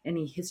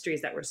any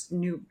histories that were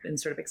new and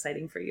sort of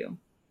exciting for you?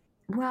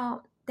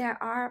 Well,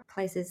 there are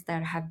places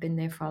that have been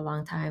there for a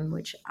long time,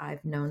 which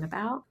I've known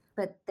about,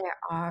 but there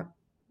are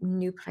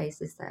new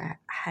places that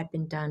had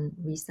been done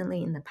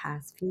recently in the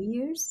past few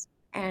years.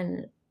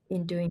 And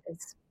in doing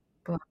this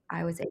book,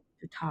 I was able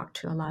to talk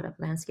to a lot of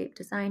landscape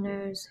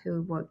designers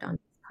who worked on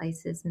these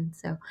places, and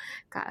so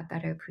got a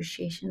better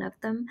appreciation of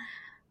them.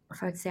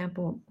 For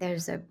example,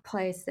 there's a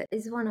place that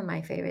is one of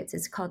my favorites.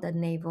 It's called the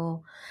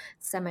Naval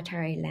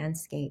Cemetery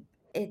Landscape.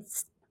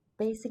 It's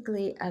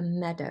basically a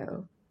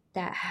meadow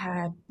that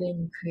had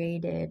been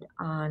created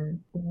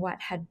on what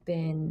had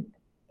been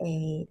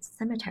a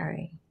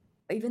cemetery.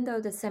 Even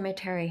though the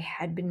cemetery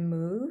had been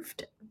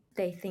moved,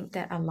 they think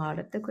that a lot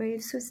of the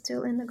graves were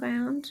still in the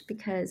ground,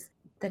 because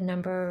the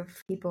number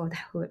of people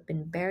who had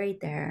been buried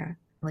there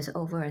was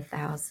over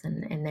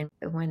 1,000. And then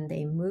when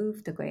they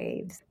moved the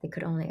graves, they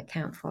could only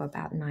account for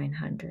about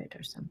 900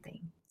 or something.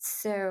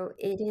 So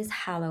it is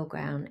hollow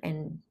ground.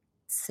 And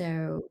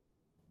so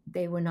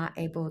they were not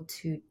able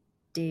to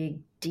dig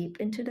deep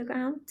into the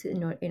ground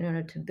in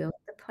order to build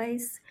the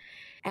place.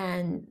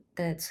 And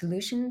the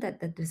solution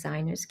that the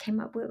designers came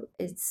up with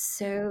is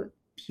so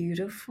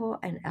beautiful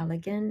and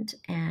elegant.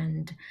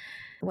 And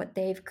what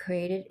they've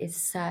created is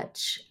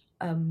such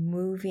a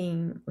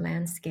moving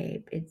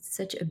landscape. It's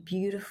such a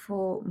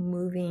beautiful,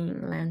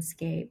 moving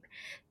landscape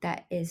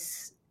that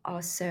is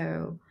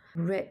also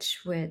rich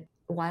with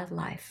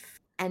wildlife.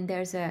 And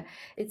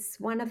it's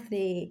one of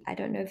the, I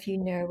don't know if you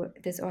know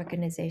this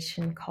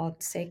organization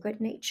called Sacred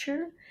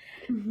Nature,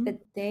 but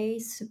they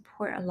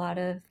support a lot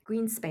of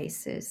green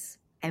spaces.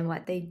 And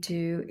what they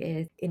do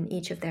is, in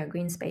each of their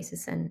green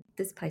spaces, and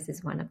this place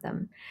is one of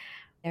them,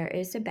 there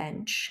is a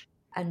bench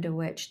under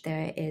which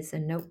there is a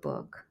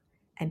notebook,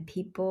 and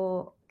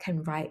people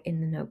can write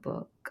in the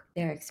notebook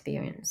their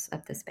experience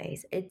of the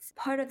space. It's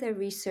part of their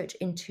research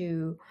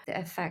into the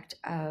effect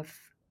of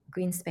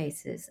green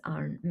spaces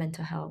on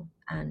mental health.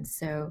 And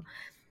so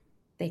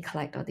they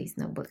collect all these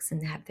notebooks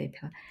and have their.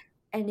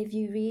 And if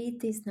you read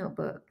these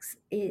notebooks,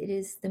 it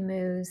is the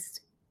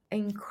most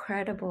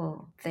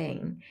incredible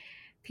thing.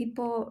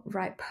 People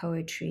write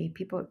poetry,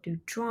 people do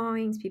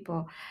drawings,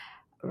 people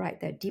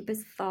write their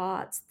deepest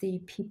thoughts, the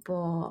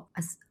people,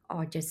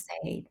 or just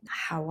say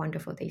how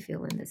wonderful they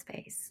feel in the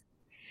space.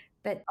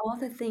 But all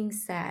the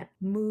things that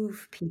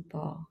move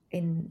people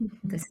in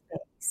the space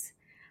memories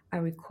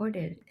are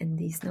recorded in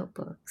these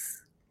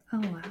notebooks. Oh,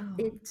 wow.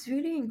 It's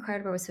really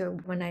incredible. So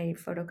when I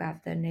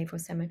photographed the Naval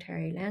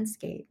Cemetery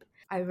landscape,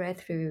 I read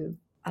through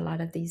a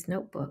lot of these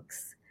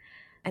notebooks,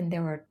 and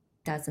there were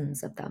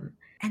dozens of them.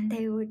 And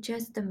they were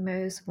just the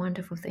most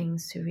wonderful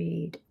things to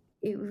read.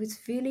 It was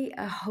really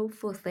a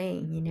hopeful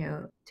thing,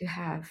 to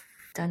have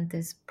done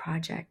this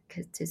project,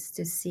 just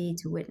to see,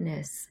 to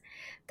witness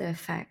the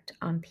effect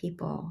on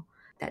people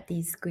that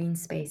these green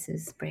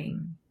spaces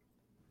bring.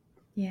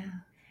 Yeah.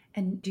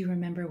 And do you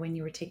remember when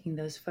you were taking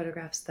those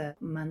photographs, the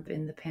month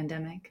in the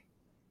pandemic?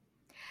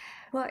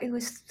 Well, it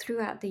was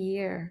throughout the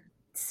year.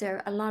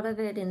 So a lot of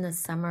it in the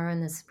summer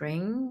and the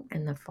spring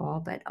and the fall,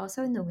 but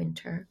also in the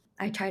winter.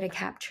 I try to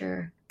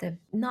capture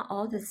not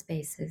all the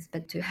spaces,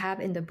 but to have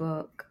in the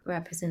book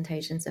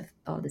representations of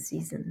all the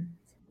seasons.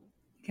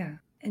 Yeah.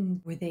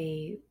 And were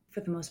they,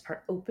 for the most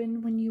part,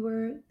 open when you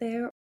were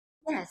there?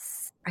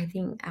 Yes. I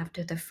think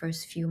after the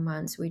first few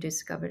months, we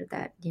discovered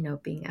that,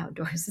 being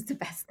outdoors is the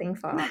best thing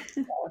for us.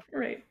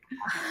 Right.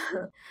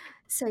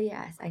 So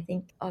yes, I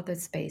think all the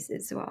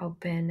spaces were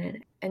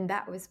open, and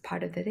that was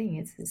part of the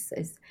thing.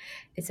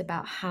 It's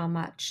about how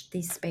much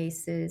these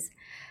spaces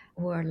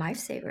were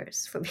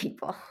lifesavers for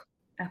people.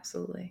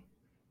 Absolutely.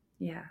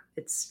 Yeah.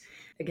 It's,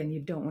 again, you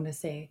don't want to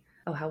say,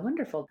 oh, how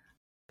wonderful,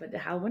 but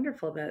how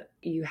wonderful that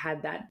you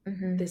had that,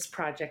 this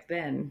project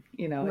then,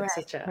 Right, it's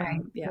such a,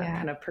 right,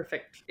 kind of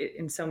perfect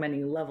in so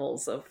many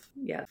levels of,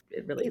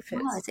 it really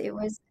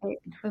fits.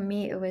 For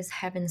me, it was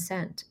heaven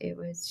sent. It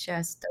was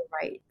just the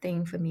right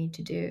thing for me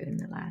to do in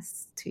the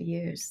last 2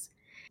 years.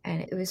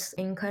 And it was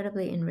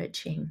incredibly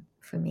enriching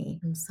for me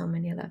on so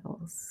many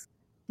levels.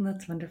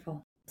 That's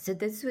wonderful. So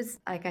this was,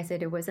 like I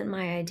said, it wasn't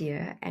my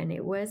idea, and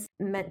it was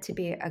meant to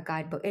be a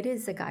guidebook. It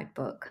is a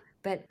guidebook.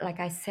 But like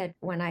I said,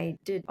 when I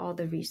did all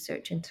the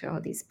research into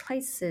all these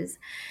places,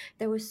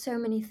 there were so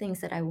many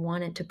things that I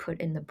wanted to put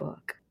in the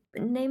book,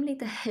 namely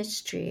the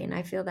history. And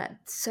I feel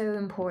that's so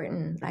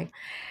important. Like,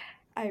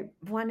 I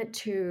wanted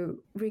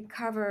to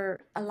recover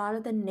a lot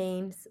of the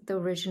names, the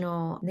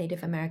original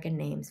Native American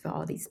names for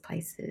all these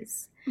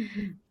places.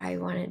 Mm-hmm. I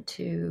wanted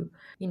to,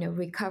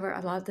 recover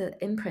a lot of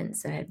the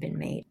imprints that had been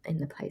made in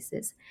the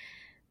places.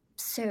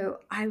 So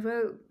I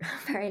wrote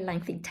very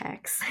lengthy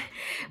text,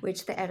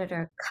 which the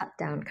editor cut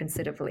down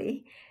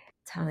considerably,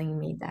 telling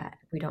me that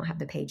we don't have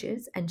the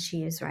pages. And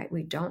she is right,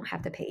 we don't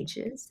have the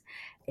pages,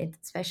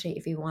 especially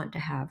if you want to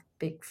have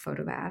big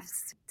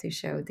photographs to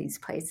show these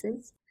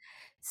places.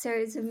 So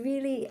it's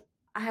really,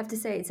 I have to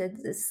say, it's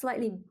a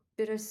slightly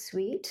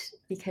bittersweet,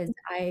 because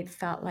I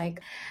felt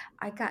like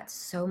I got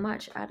so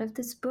much out of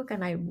this book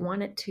and I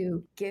wanted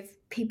to give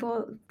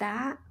people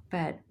that.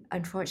 But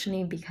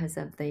unfortunately, because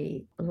of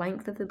the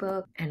length of the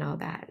book and all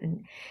that,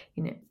 and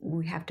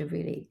we have to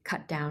really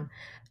cut down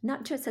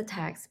not just the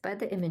text but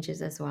the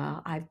images as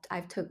well.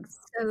 I've took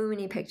so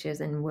many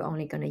pictures, and we're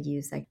only going to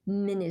use like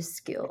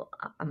minuscule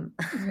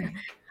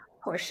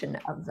portion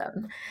of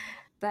them.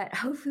 But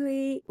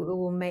hopefully, it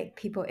will make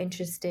people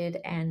interested.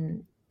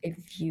 And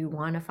if you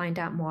want to find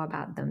out more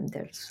about them,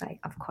 there's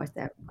of course,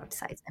 there are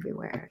websites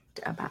everywhere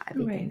about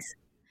everything. Right.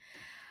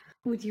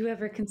 Would you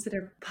ever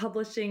consider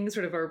publishing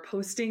or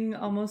posting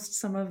almost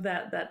some of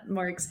that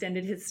more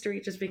extended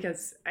history? Just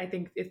because I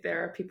think if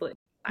there are people,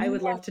 I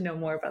would love to know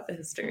more about the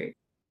history.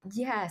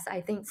 Yes, I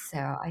think so.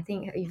 I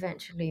think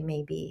eventually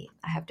maybe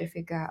I have to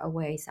figure out a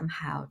way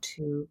somehow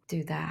to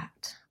do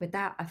that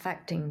without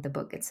affecting the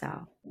book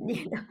itself.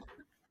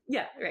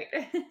 Yeah, right.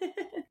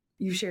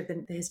 You shared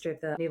the history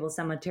of the Naval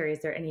Cemetery. Is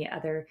there any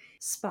other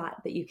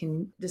spot that you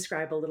can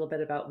describe a little bit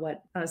about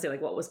what, I don't say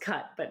what was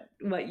cut, but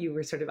what you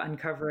were sort of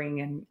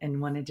uncovering and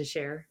wanted to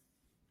share?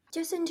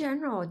 Just in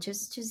general,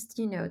 just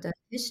the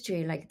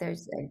history. Like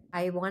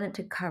I wanted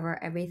to cover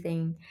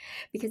everything,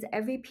 because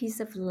every piece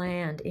of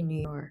land in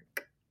New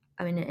York,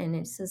 and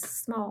it's a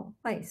small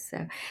place,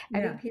 so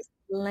every piece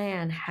of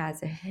land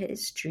has a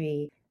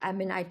history.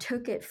 I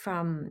took it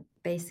from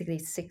basically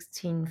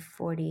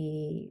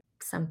 1640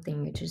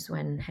 something, which is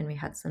when Henry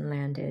Hudson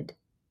landed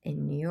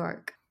in New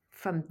York.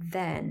 From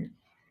then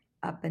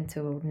up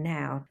until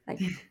now, like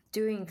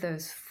during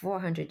those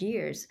 400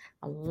 years,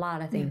 a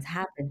lot of things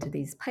happened to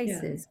these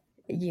places.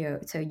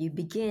 So you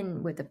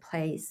begin with a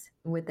place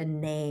with the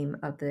name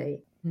of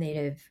the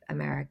Native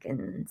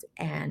Americans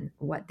and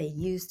what they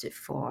used it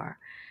for.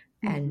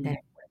 And then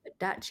when the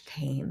Dutch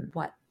came,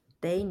 what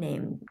they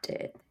named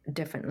it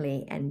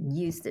differently and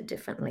used it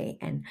differently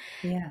and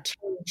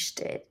changed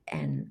it.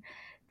 And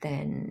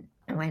then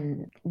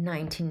when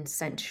 19th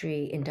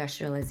century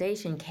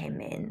industrialization came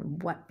in,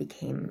 what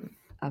became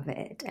of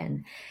it,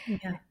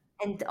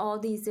 and all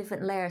these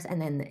different layers.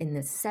 And then in the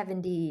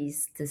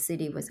 70s, the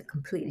city was a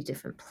completely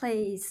different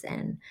place.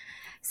 And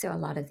so a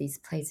lot of these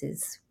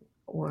places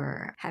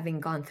were,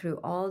 having gone through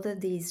all of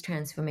these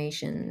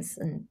transformations,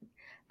 and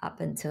up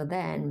until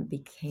then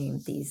became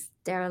these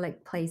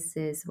derelict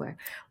places, where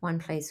one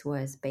place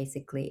was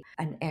basically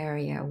an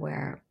area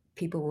where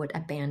people would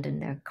abandon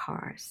their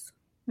cars.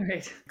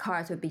 Right.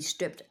 Cars would be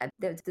stripped.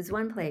 There's this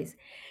one place,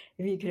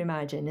 if you can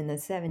imagine, in the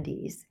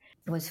 70s,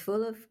 was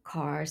full of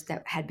cars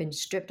that had been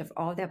stripped of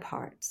all their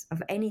parts,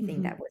 of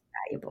anything that was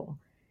valuable.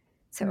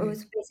 So it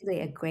was basically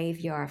a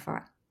graveyard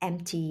for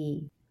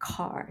empty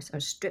cars or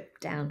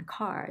stripped down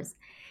cars.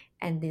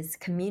 And this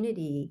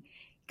community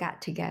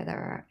got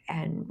together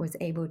and was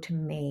able to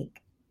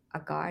make a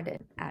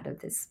garden out of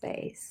this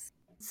space.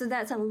 So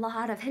that's a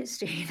lot of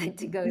history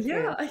to go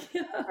through,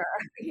 Yeah.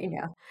 you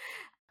know.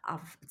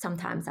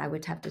 Sometimes I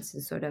would have to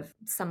sort of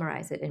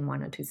summarize it in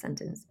 1 or 2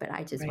 sentences, but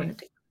I just wanted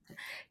to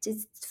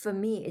just, for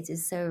me, it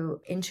is so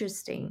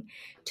interesting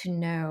to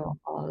know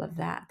all of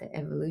that, the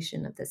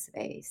evolution of the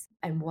space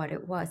and what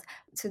it was.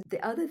 So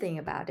the other thing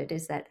about it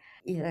is that,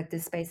 like the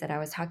space that I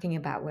was talking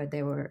about where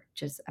there were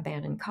just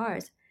abandoned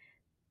cars,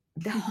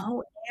 the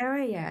whole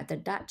area, the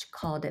Dutch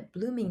called it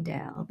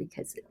Bloomingdale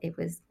because it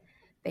was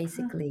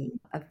basically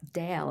a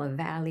dale, a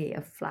valley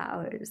of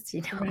flowers,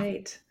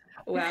 Right.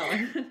 Wow.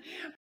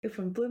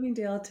 From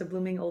Bloomingdale to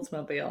Blooming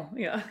Oldsmobile.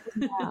 Yeah.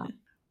 Yeah.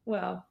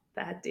 Wow.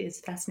 That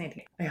is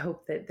fascinating. I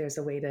hope that there's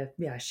a way to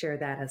share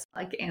that as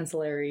like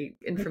ancillary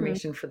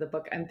information for the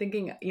book. I'm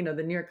thinking,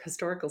 the New York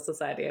Historical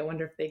Society, I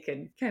wonder if they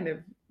could kind of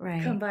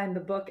combine the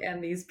book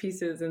and these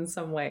pieces in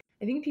some way.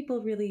 I think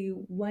people really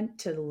want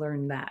to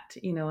learn that,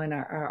 and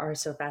are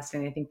so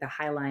fascinated. I think the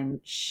High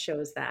Line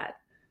shows that.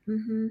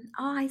 Oh,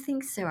 I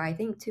think so. I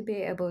think to be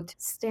able to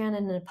stand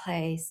in a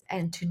place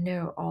and to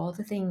know all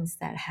the things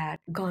that had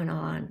gone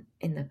on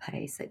in the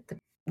place, like the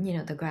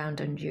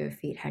ground under your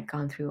feet had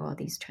gone through all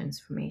these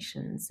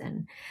transformations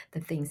and the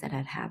things that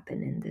had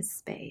happened in this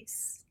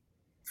space.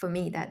 For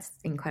me, that's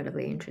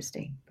incredibly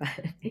interesting. But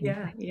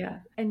anyway. Yeah.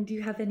 And do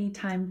you have any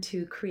time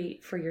to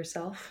create for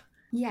yourself?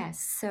 Yes.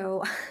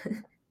 So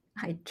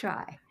I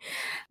try.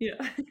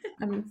 Yeah.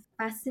 I'm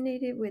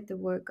fascinated with the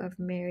work of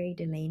Mary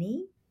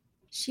Delaney.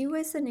 She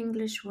was an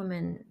English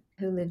woman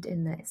who lived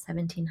in the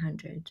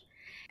 1700s,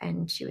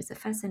 and she was a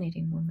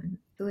fascinating woman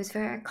who was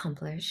very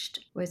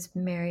accomplished, was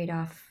married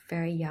off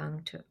very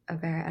young to a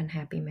very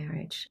unhappy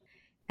marriage,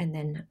 and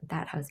then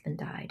that husband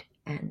died,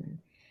 and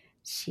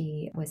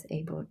she was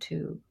able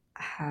to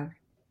have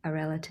a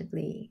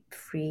relatively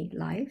free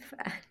life.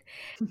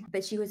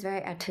 But she was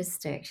very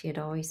artistic. She had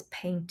always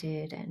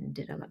painted and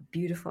did a lot of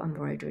beautiful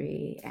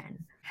embroidery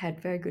and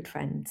had very good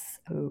friends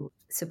who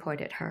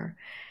supported her.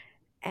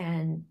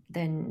 And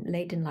then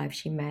late in life,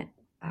 she met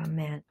a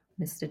man,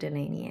 Mr.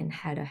 Delaney, and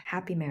had a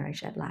happy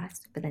marriage at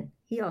last. But then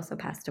he also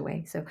passed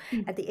away. So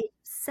at the age of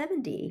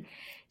 70,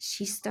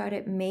 she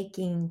started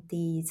making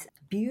these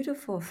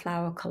beautiful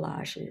flower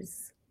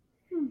collages,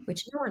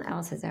 which no one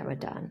else has ever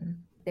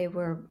done. They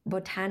were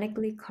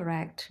botanically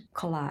correct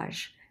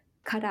collage,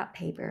 cut out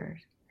paper,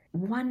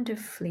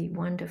 wonderfully,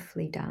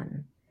 wonderfully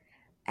done.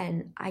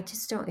 And I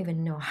just don't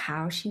even know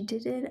how she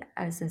did it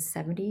as a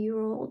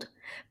 70-year-old,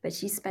 but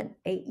she spent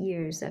 8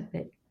 years of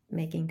it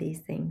making these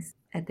things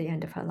at the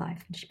end of her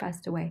life. And she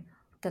passed away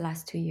the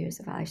last 2 years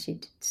of her life. She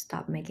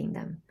stopped making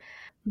them.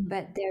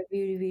 But they're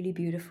really, really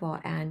beautiful.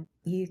 And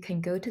you can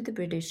go to the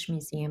British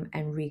Museum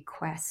and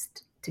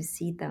request to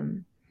see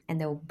them. And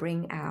they'll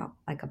bring out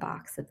like a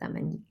box of them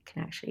and you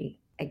can actually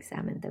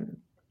examine them,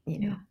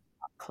 up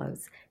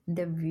close. And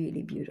they're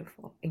really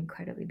beautiful,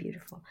 incredibly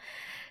beautiful.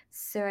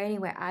 So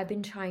anyway, I've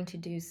been trying to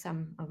do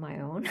some of my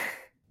own.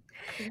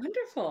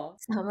 Wonderful.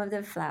 Some of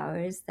the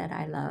flowers that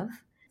I love.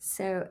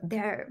 So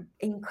they're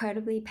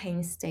incredibly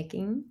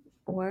painstaking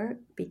work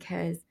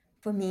because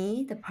for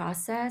me, the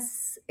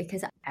process,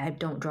 because I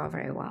don't draw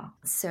very well.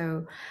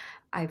 So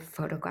I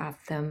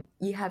photograph them.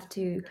 You have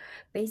to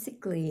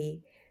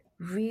basically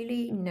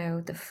really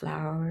know the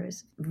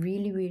flowers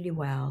really, really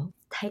well,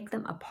 take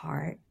them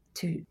apart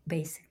to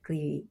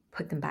basically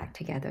put them back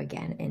together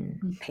again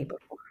in paper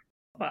form.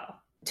 Wow.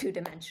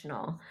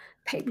 2-dimensional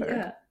paper.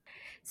 Yeah.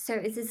 So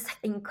it's this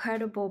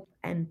incredible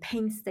and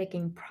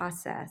painstaking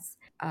process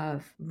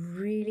of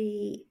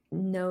really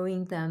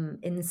knowing them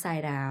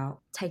inside out,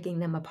 taking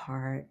them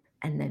apart,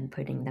 and then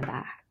putting them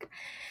back.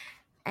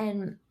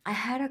 And I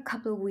had a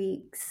couple of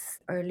weeks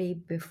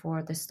early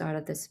before the start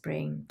of the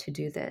spring to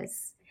do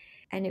this.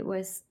 And it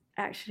was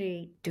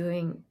actually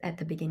at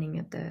the beginning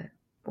of the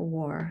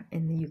war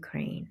in the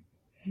Ukraine.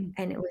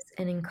 And it was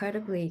an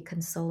incredibly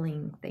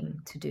consoling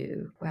thing to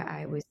do where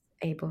I was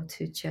able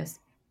to just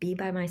be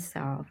by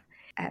myself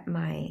at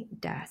my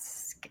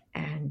desk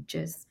and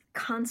just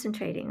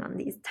concentrating on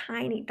these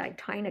tiny, like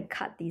trying to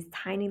cut these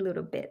tiny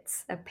little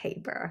bits of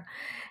paper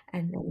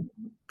and then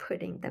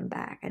putting them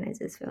back. And I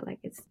just feel like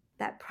it's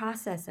that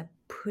process of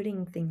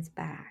putting things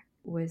back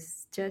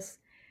was just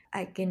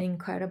like an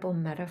incredible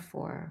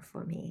metaphor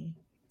for me.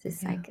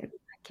 Just like I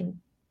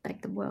can,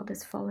 like the world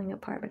is falling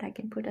apart, but I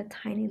can put a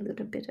tiny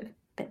little bit of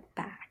it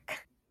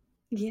back.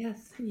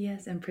 Yes,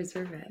 and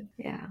preserve it.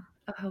 Yeah.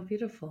 Oh, how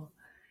beautiful.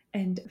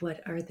 And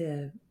what are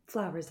the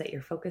flowers that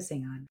you're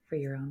focusing on for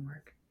your own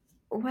work?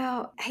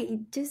 Well, I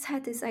just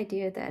had this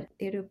idea that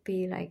it'll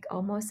be like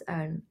almost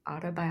an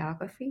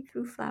autobiography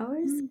through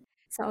flowers.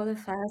 So all the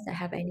flowers that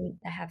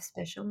have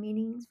special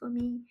meanings for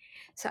me.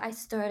 So I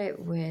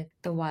started with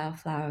the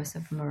wildflowers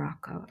of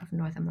Morocco, of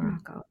northern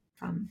Morocco.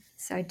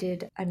 So I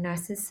did a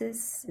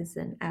narcissus,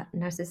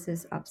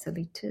 Narcissus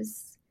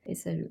obsoletus.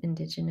 It's an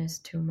indigenous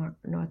to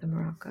northern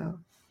Morocco,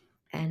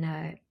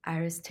 and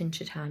Iris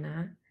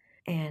tinchitana,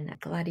 and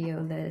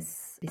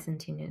Gladiolus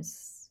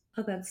byzantinus.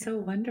 Oh, that's so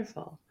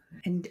wonderful.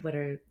 And what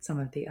are some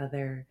of the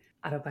other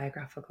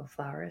autobiographical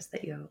flowers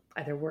that you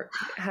either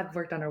have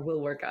worked on or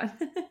will work on?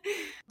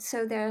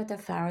 So they're the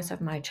flowers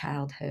of my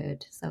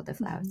childhood. So the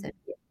flowers that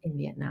in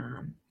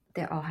Vietnam,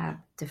 they all have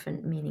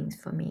different meanings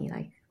for me,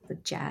 like the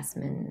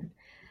jasmine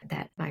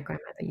that my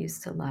grandmother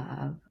used to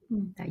love.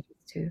 I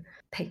used to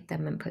pick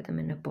them and put them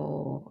in a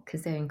bowl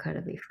because they're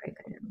incredibly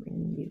fragrant.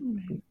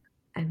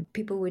 And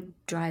people would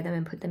dry them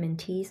and put them in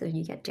tea, so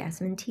you get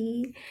jasmine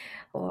tea.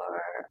 Or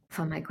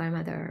for my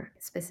grandmother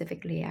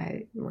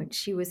specifically, when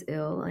she was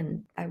ill,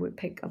 and I would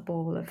pick a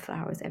bowl of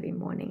flowers every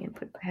morning and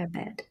put by her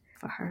bed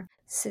for her.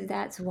 So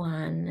that's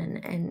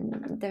one,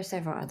 and there's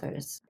several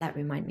others that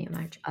remind me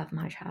of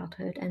my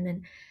childhood. And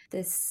then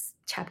this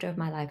chapter of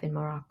my life in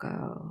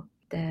Morocco,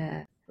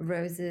 the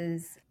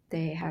roses,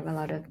 they have a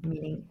lot of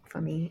meaning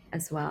for me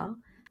as well.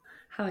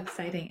 How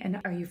exciting.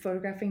 And are you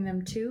photographing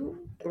them too,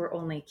 or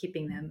only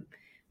keeping them?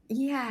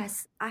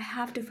 Yes, I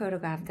have to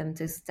photograph them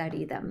to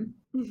study them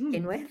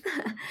in with.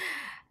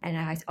 And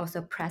I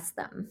also press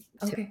them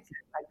to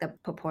like the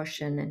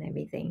proportion and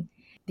everything,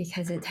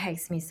 because it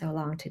takes me so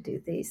long to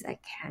do these. I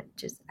can't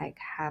just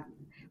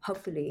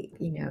hopefully,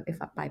 if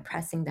by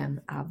pressing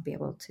them, I'll be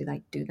able to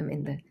like do them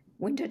in the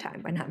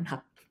wintertime when I'm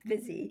not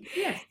busy.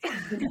 Yes.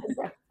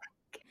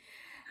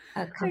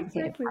 A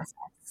complicated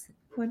process.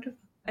 Wonderful.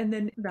 And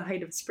then the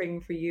height of spring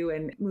for you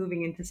and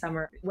moving into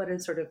summer, what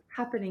is sort of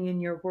happening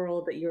in your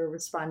world that you're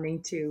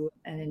responding to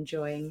and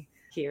enjoying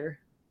here?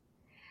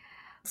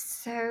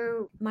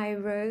 So my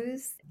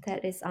rose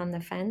that is on the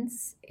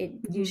fence, it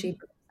usually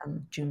blooms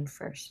on June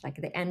 1st,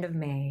 like the end of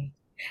May,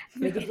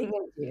 beginning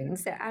of June.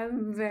 So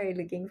I'm very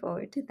looking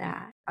forward to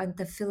that. And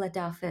the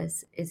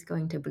Philadelphus is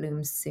going to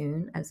bloom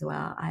soon as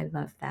well. I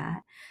love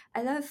that.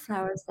 I love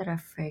flowers that are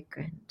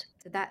fragrant.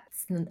 So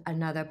that's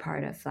another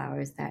part of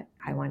flowers that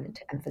I wanted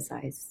to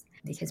emphasize,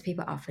 because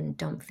people often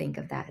don't think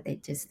of that. They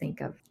just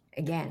think of,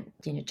 again,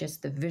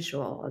 just the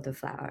visual of the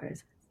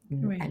flowers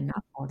and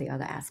not all the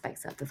other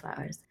aspects of the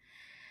flowers.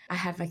 I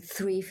have like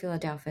 3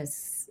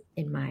 Philadelphias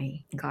in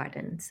my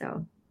garden,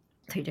 so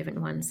 3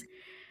 different ones.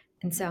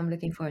 And so I'm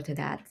looking forward to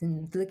that,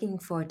 and looking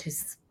forward to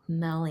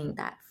smelling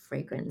that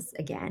fragrance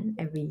again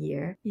every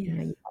year. Yes.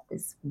 You have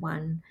this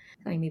one,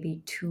 like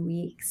maybe 2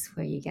 weeks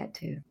where you get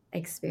to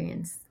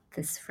experience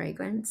this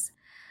fragrance.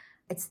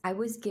 I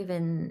was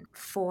given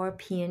 4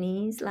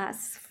 peonies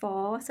last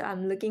fall, so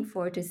I'm looking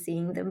forward to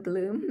seeing them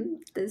bloom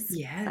this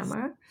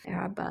summer. There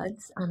are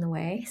buds on the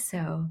way,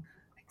 so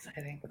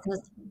exciting.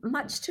 There's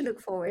much to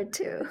look forward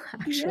to,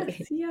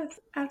 actually. Yes,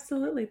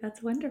 absolutely.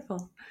 That's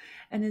wonderful.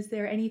 And is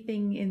there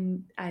anything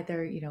in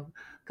either,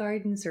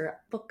 gardens or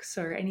books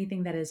or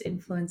anything that is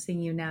influencing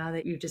you now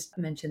that you just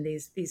mentioned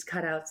these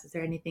cutouts? Is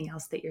there anything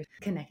else that you're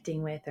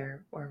connecting with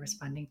or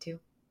responding to?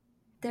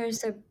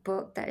 There's a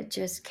book that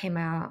just came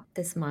out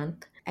this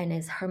month, and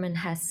it's Hermann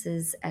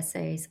Hesse's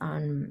essays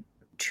on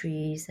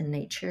trees and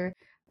nature,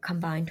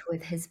 combined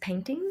with his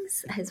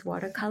paintings, his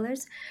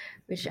watercolors,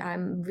 which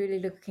I'm really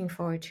looking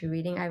forward to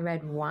reading. I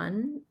read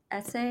one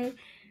essay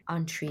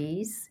on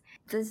trees.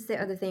 This is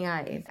the other thing.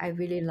 I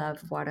really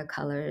love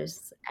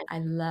watercolors, and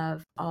I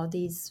love all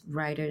these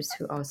writers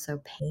who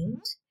also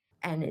paint,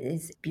 and it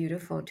is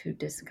beautiful to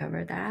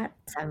discover that.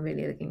 So I'm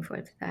really looking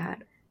forward to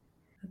that.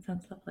 That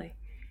sounds lovely.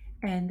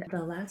 And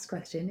the last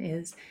question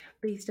is,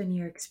 based on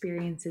your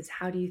experiences,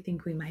 how do you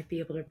think we might be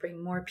able to bring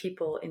more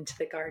people into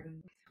the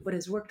garden? What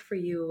has worked for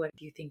you? What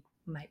do you think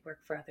might work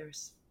for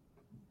others?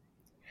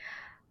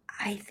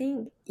 I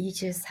think you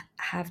just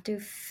have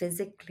to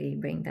physically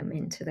bring them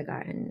into the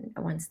garden.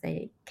 Once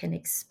they can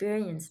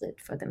experience it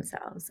for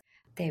themselves,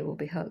 they will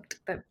be hooked.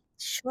 But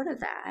short of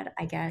that,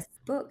 I guess,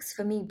 books,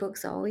 for me,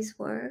 books always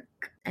work.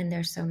 And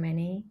there's so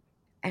many.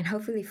 And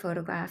hopefully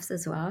photographs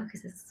as well,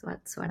 because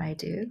that's what I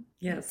do.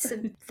 Yes. So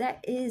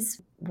that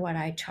is what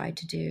I try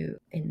to do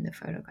in the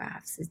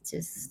photographs, is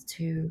just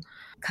to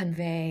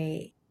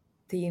convey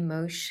the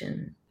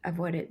emotion of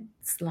what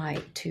it's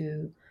like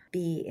to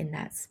be in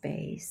that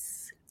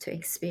space, to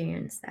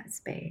experience that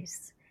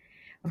space.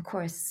 Of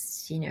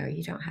course,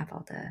 you don't have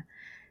all the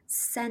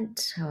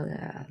scent or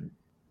the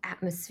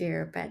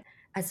atmosphere, but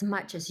as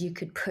much as you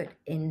could put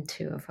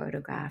into a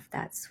photograph,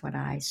 that's what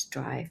I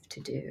strive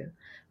to do,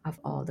 of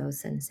all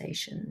those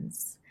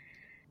sensations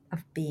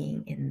of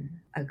being in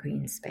a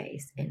green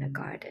space, in a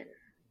garden,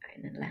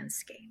 in a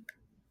landscape.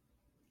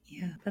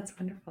 Yeah, that's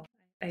wonderful.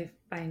 I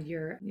find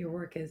your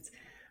work it's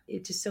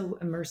just so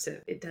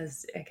immersive. It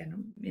does,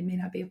 again, it may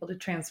not be able to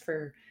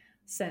transfer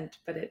scent,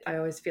 but I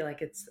always feel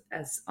like it's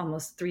as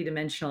almost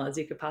 3-dimensional as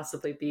you could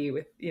possibly be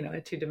with,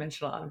 a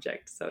 2-dimensional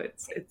object. So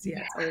it's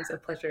always a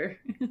pleasure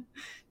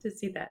to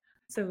see that.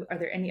 So are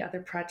there any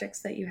other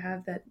projects that you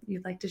have that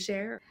you'd like to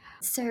share?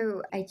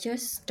 So I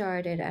just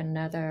started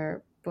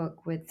another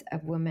book with a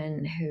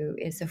woman who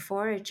is a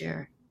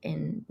forager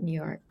in New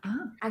York.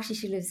 Oh. Actually,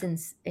 she lives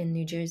in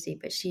New Jersey,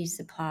 but she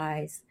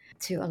supplies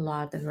to a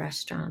lot of the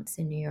restaurants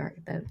in New York,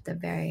 the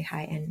very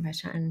high-end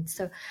restaurant. And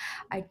so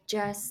I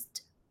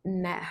just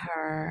met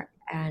her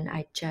and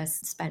I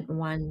just spent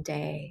one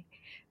day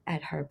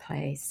at her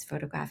place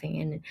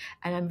photographing,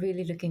 and I'm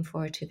really looking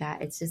forward to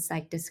that. It's just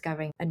like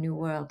discovering a new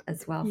world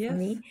as well for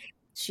me.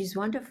 She's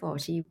wonderful.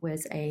 She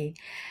was a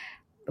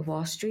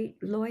Wall Street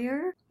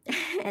lawyer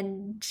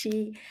and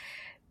she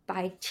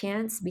by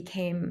chance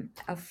became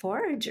a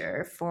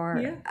forager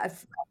for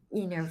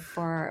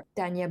for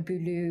Dania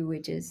Boulou,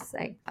 which is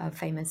like a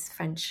famous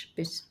French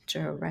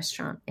bistro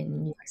restaurant in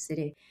New York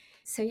City.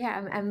 So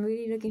yeah, I'm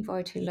really looking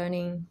forward to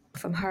learning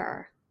from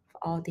her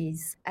all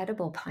these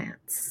edible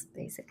plants,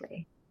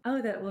 basically. Oh,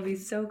 that will be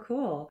so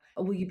cool.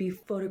 Will you be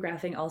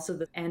photographing also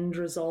the end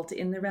result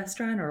in the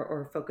restaurant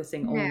or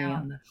focusing only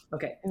on the...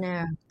 Okay.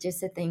 No, just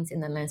the things in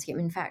the landscape.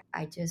 In fact,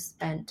 I just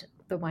spent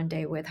the one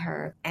day with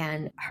her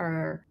and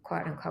her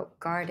quote unquote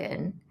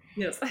garden.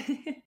 Yes.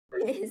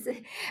 She's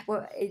the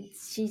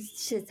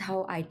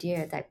whole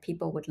idea that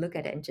people would look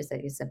at it and just say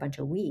it's a bunch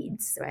of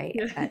weeds, right?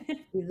 Yeah. But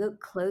you look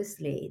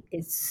closely,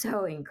 it's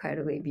so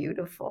incredibly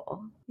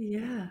beautiful.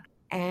 Yeah.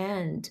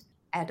 And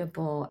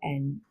edible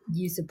and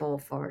usable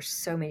for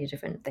so many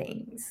different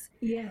things.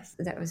 Yes.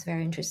 So that was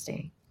very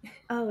interesting.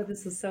 Oh,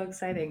 this is so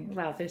exciting.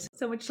 Wow, there's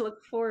so much to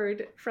look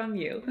forward from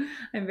you.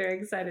 I'm very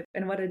excited.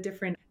 And what a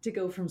different to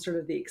go from sort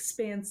of the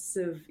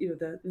expansive,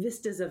 the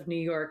vistas of New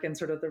York and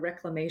sort of the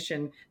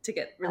reclamation to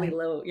get really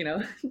low,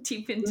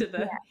 deep into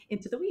the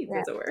weeds,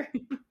 as it were.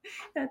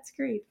 That's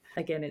great.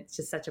 Again, it's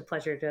just such a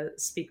pleasure to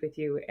speak with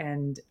you.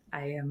 And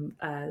I am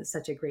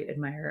such a great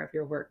admirer of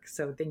your work.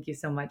 So thank you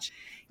so much.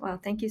 Well,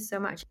 thank you so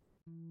much.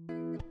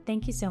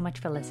 Thank you so much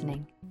for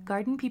listening.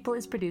 Garden People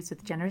is produced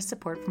with generous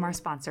support from our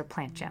sponsor,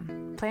 Plant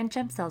Gem. Plant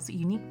Gem sells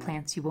unique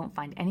plants you won't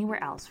find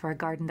anywhere else for a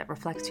garden that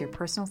reflects your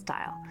personal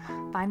style.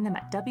 Find them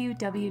at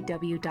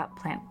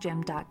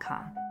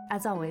www.plantgem.com.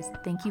 As always,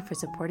 thank you for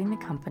supporting the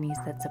companies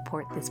that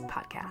support this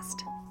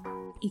podcast.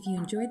 If you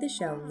enjoyed the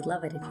show, we'd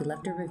love it if you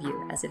left a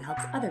review, as it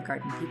helps other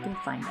garden people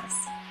find us.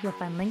 You'll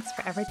find links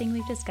for everything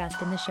we've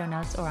discussed in the show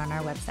notes or on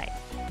our website.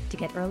 To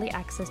get early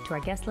access to our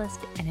guest list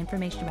and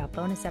information about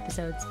bonus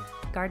episodes,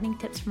 gardening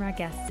tips from our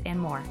guests, and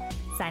more,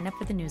 sign up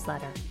for the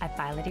newsletter at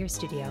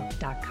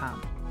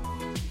violetearstudio.com.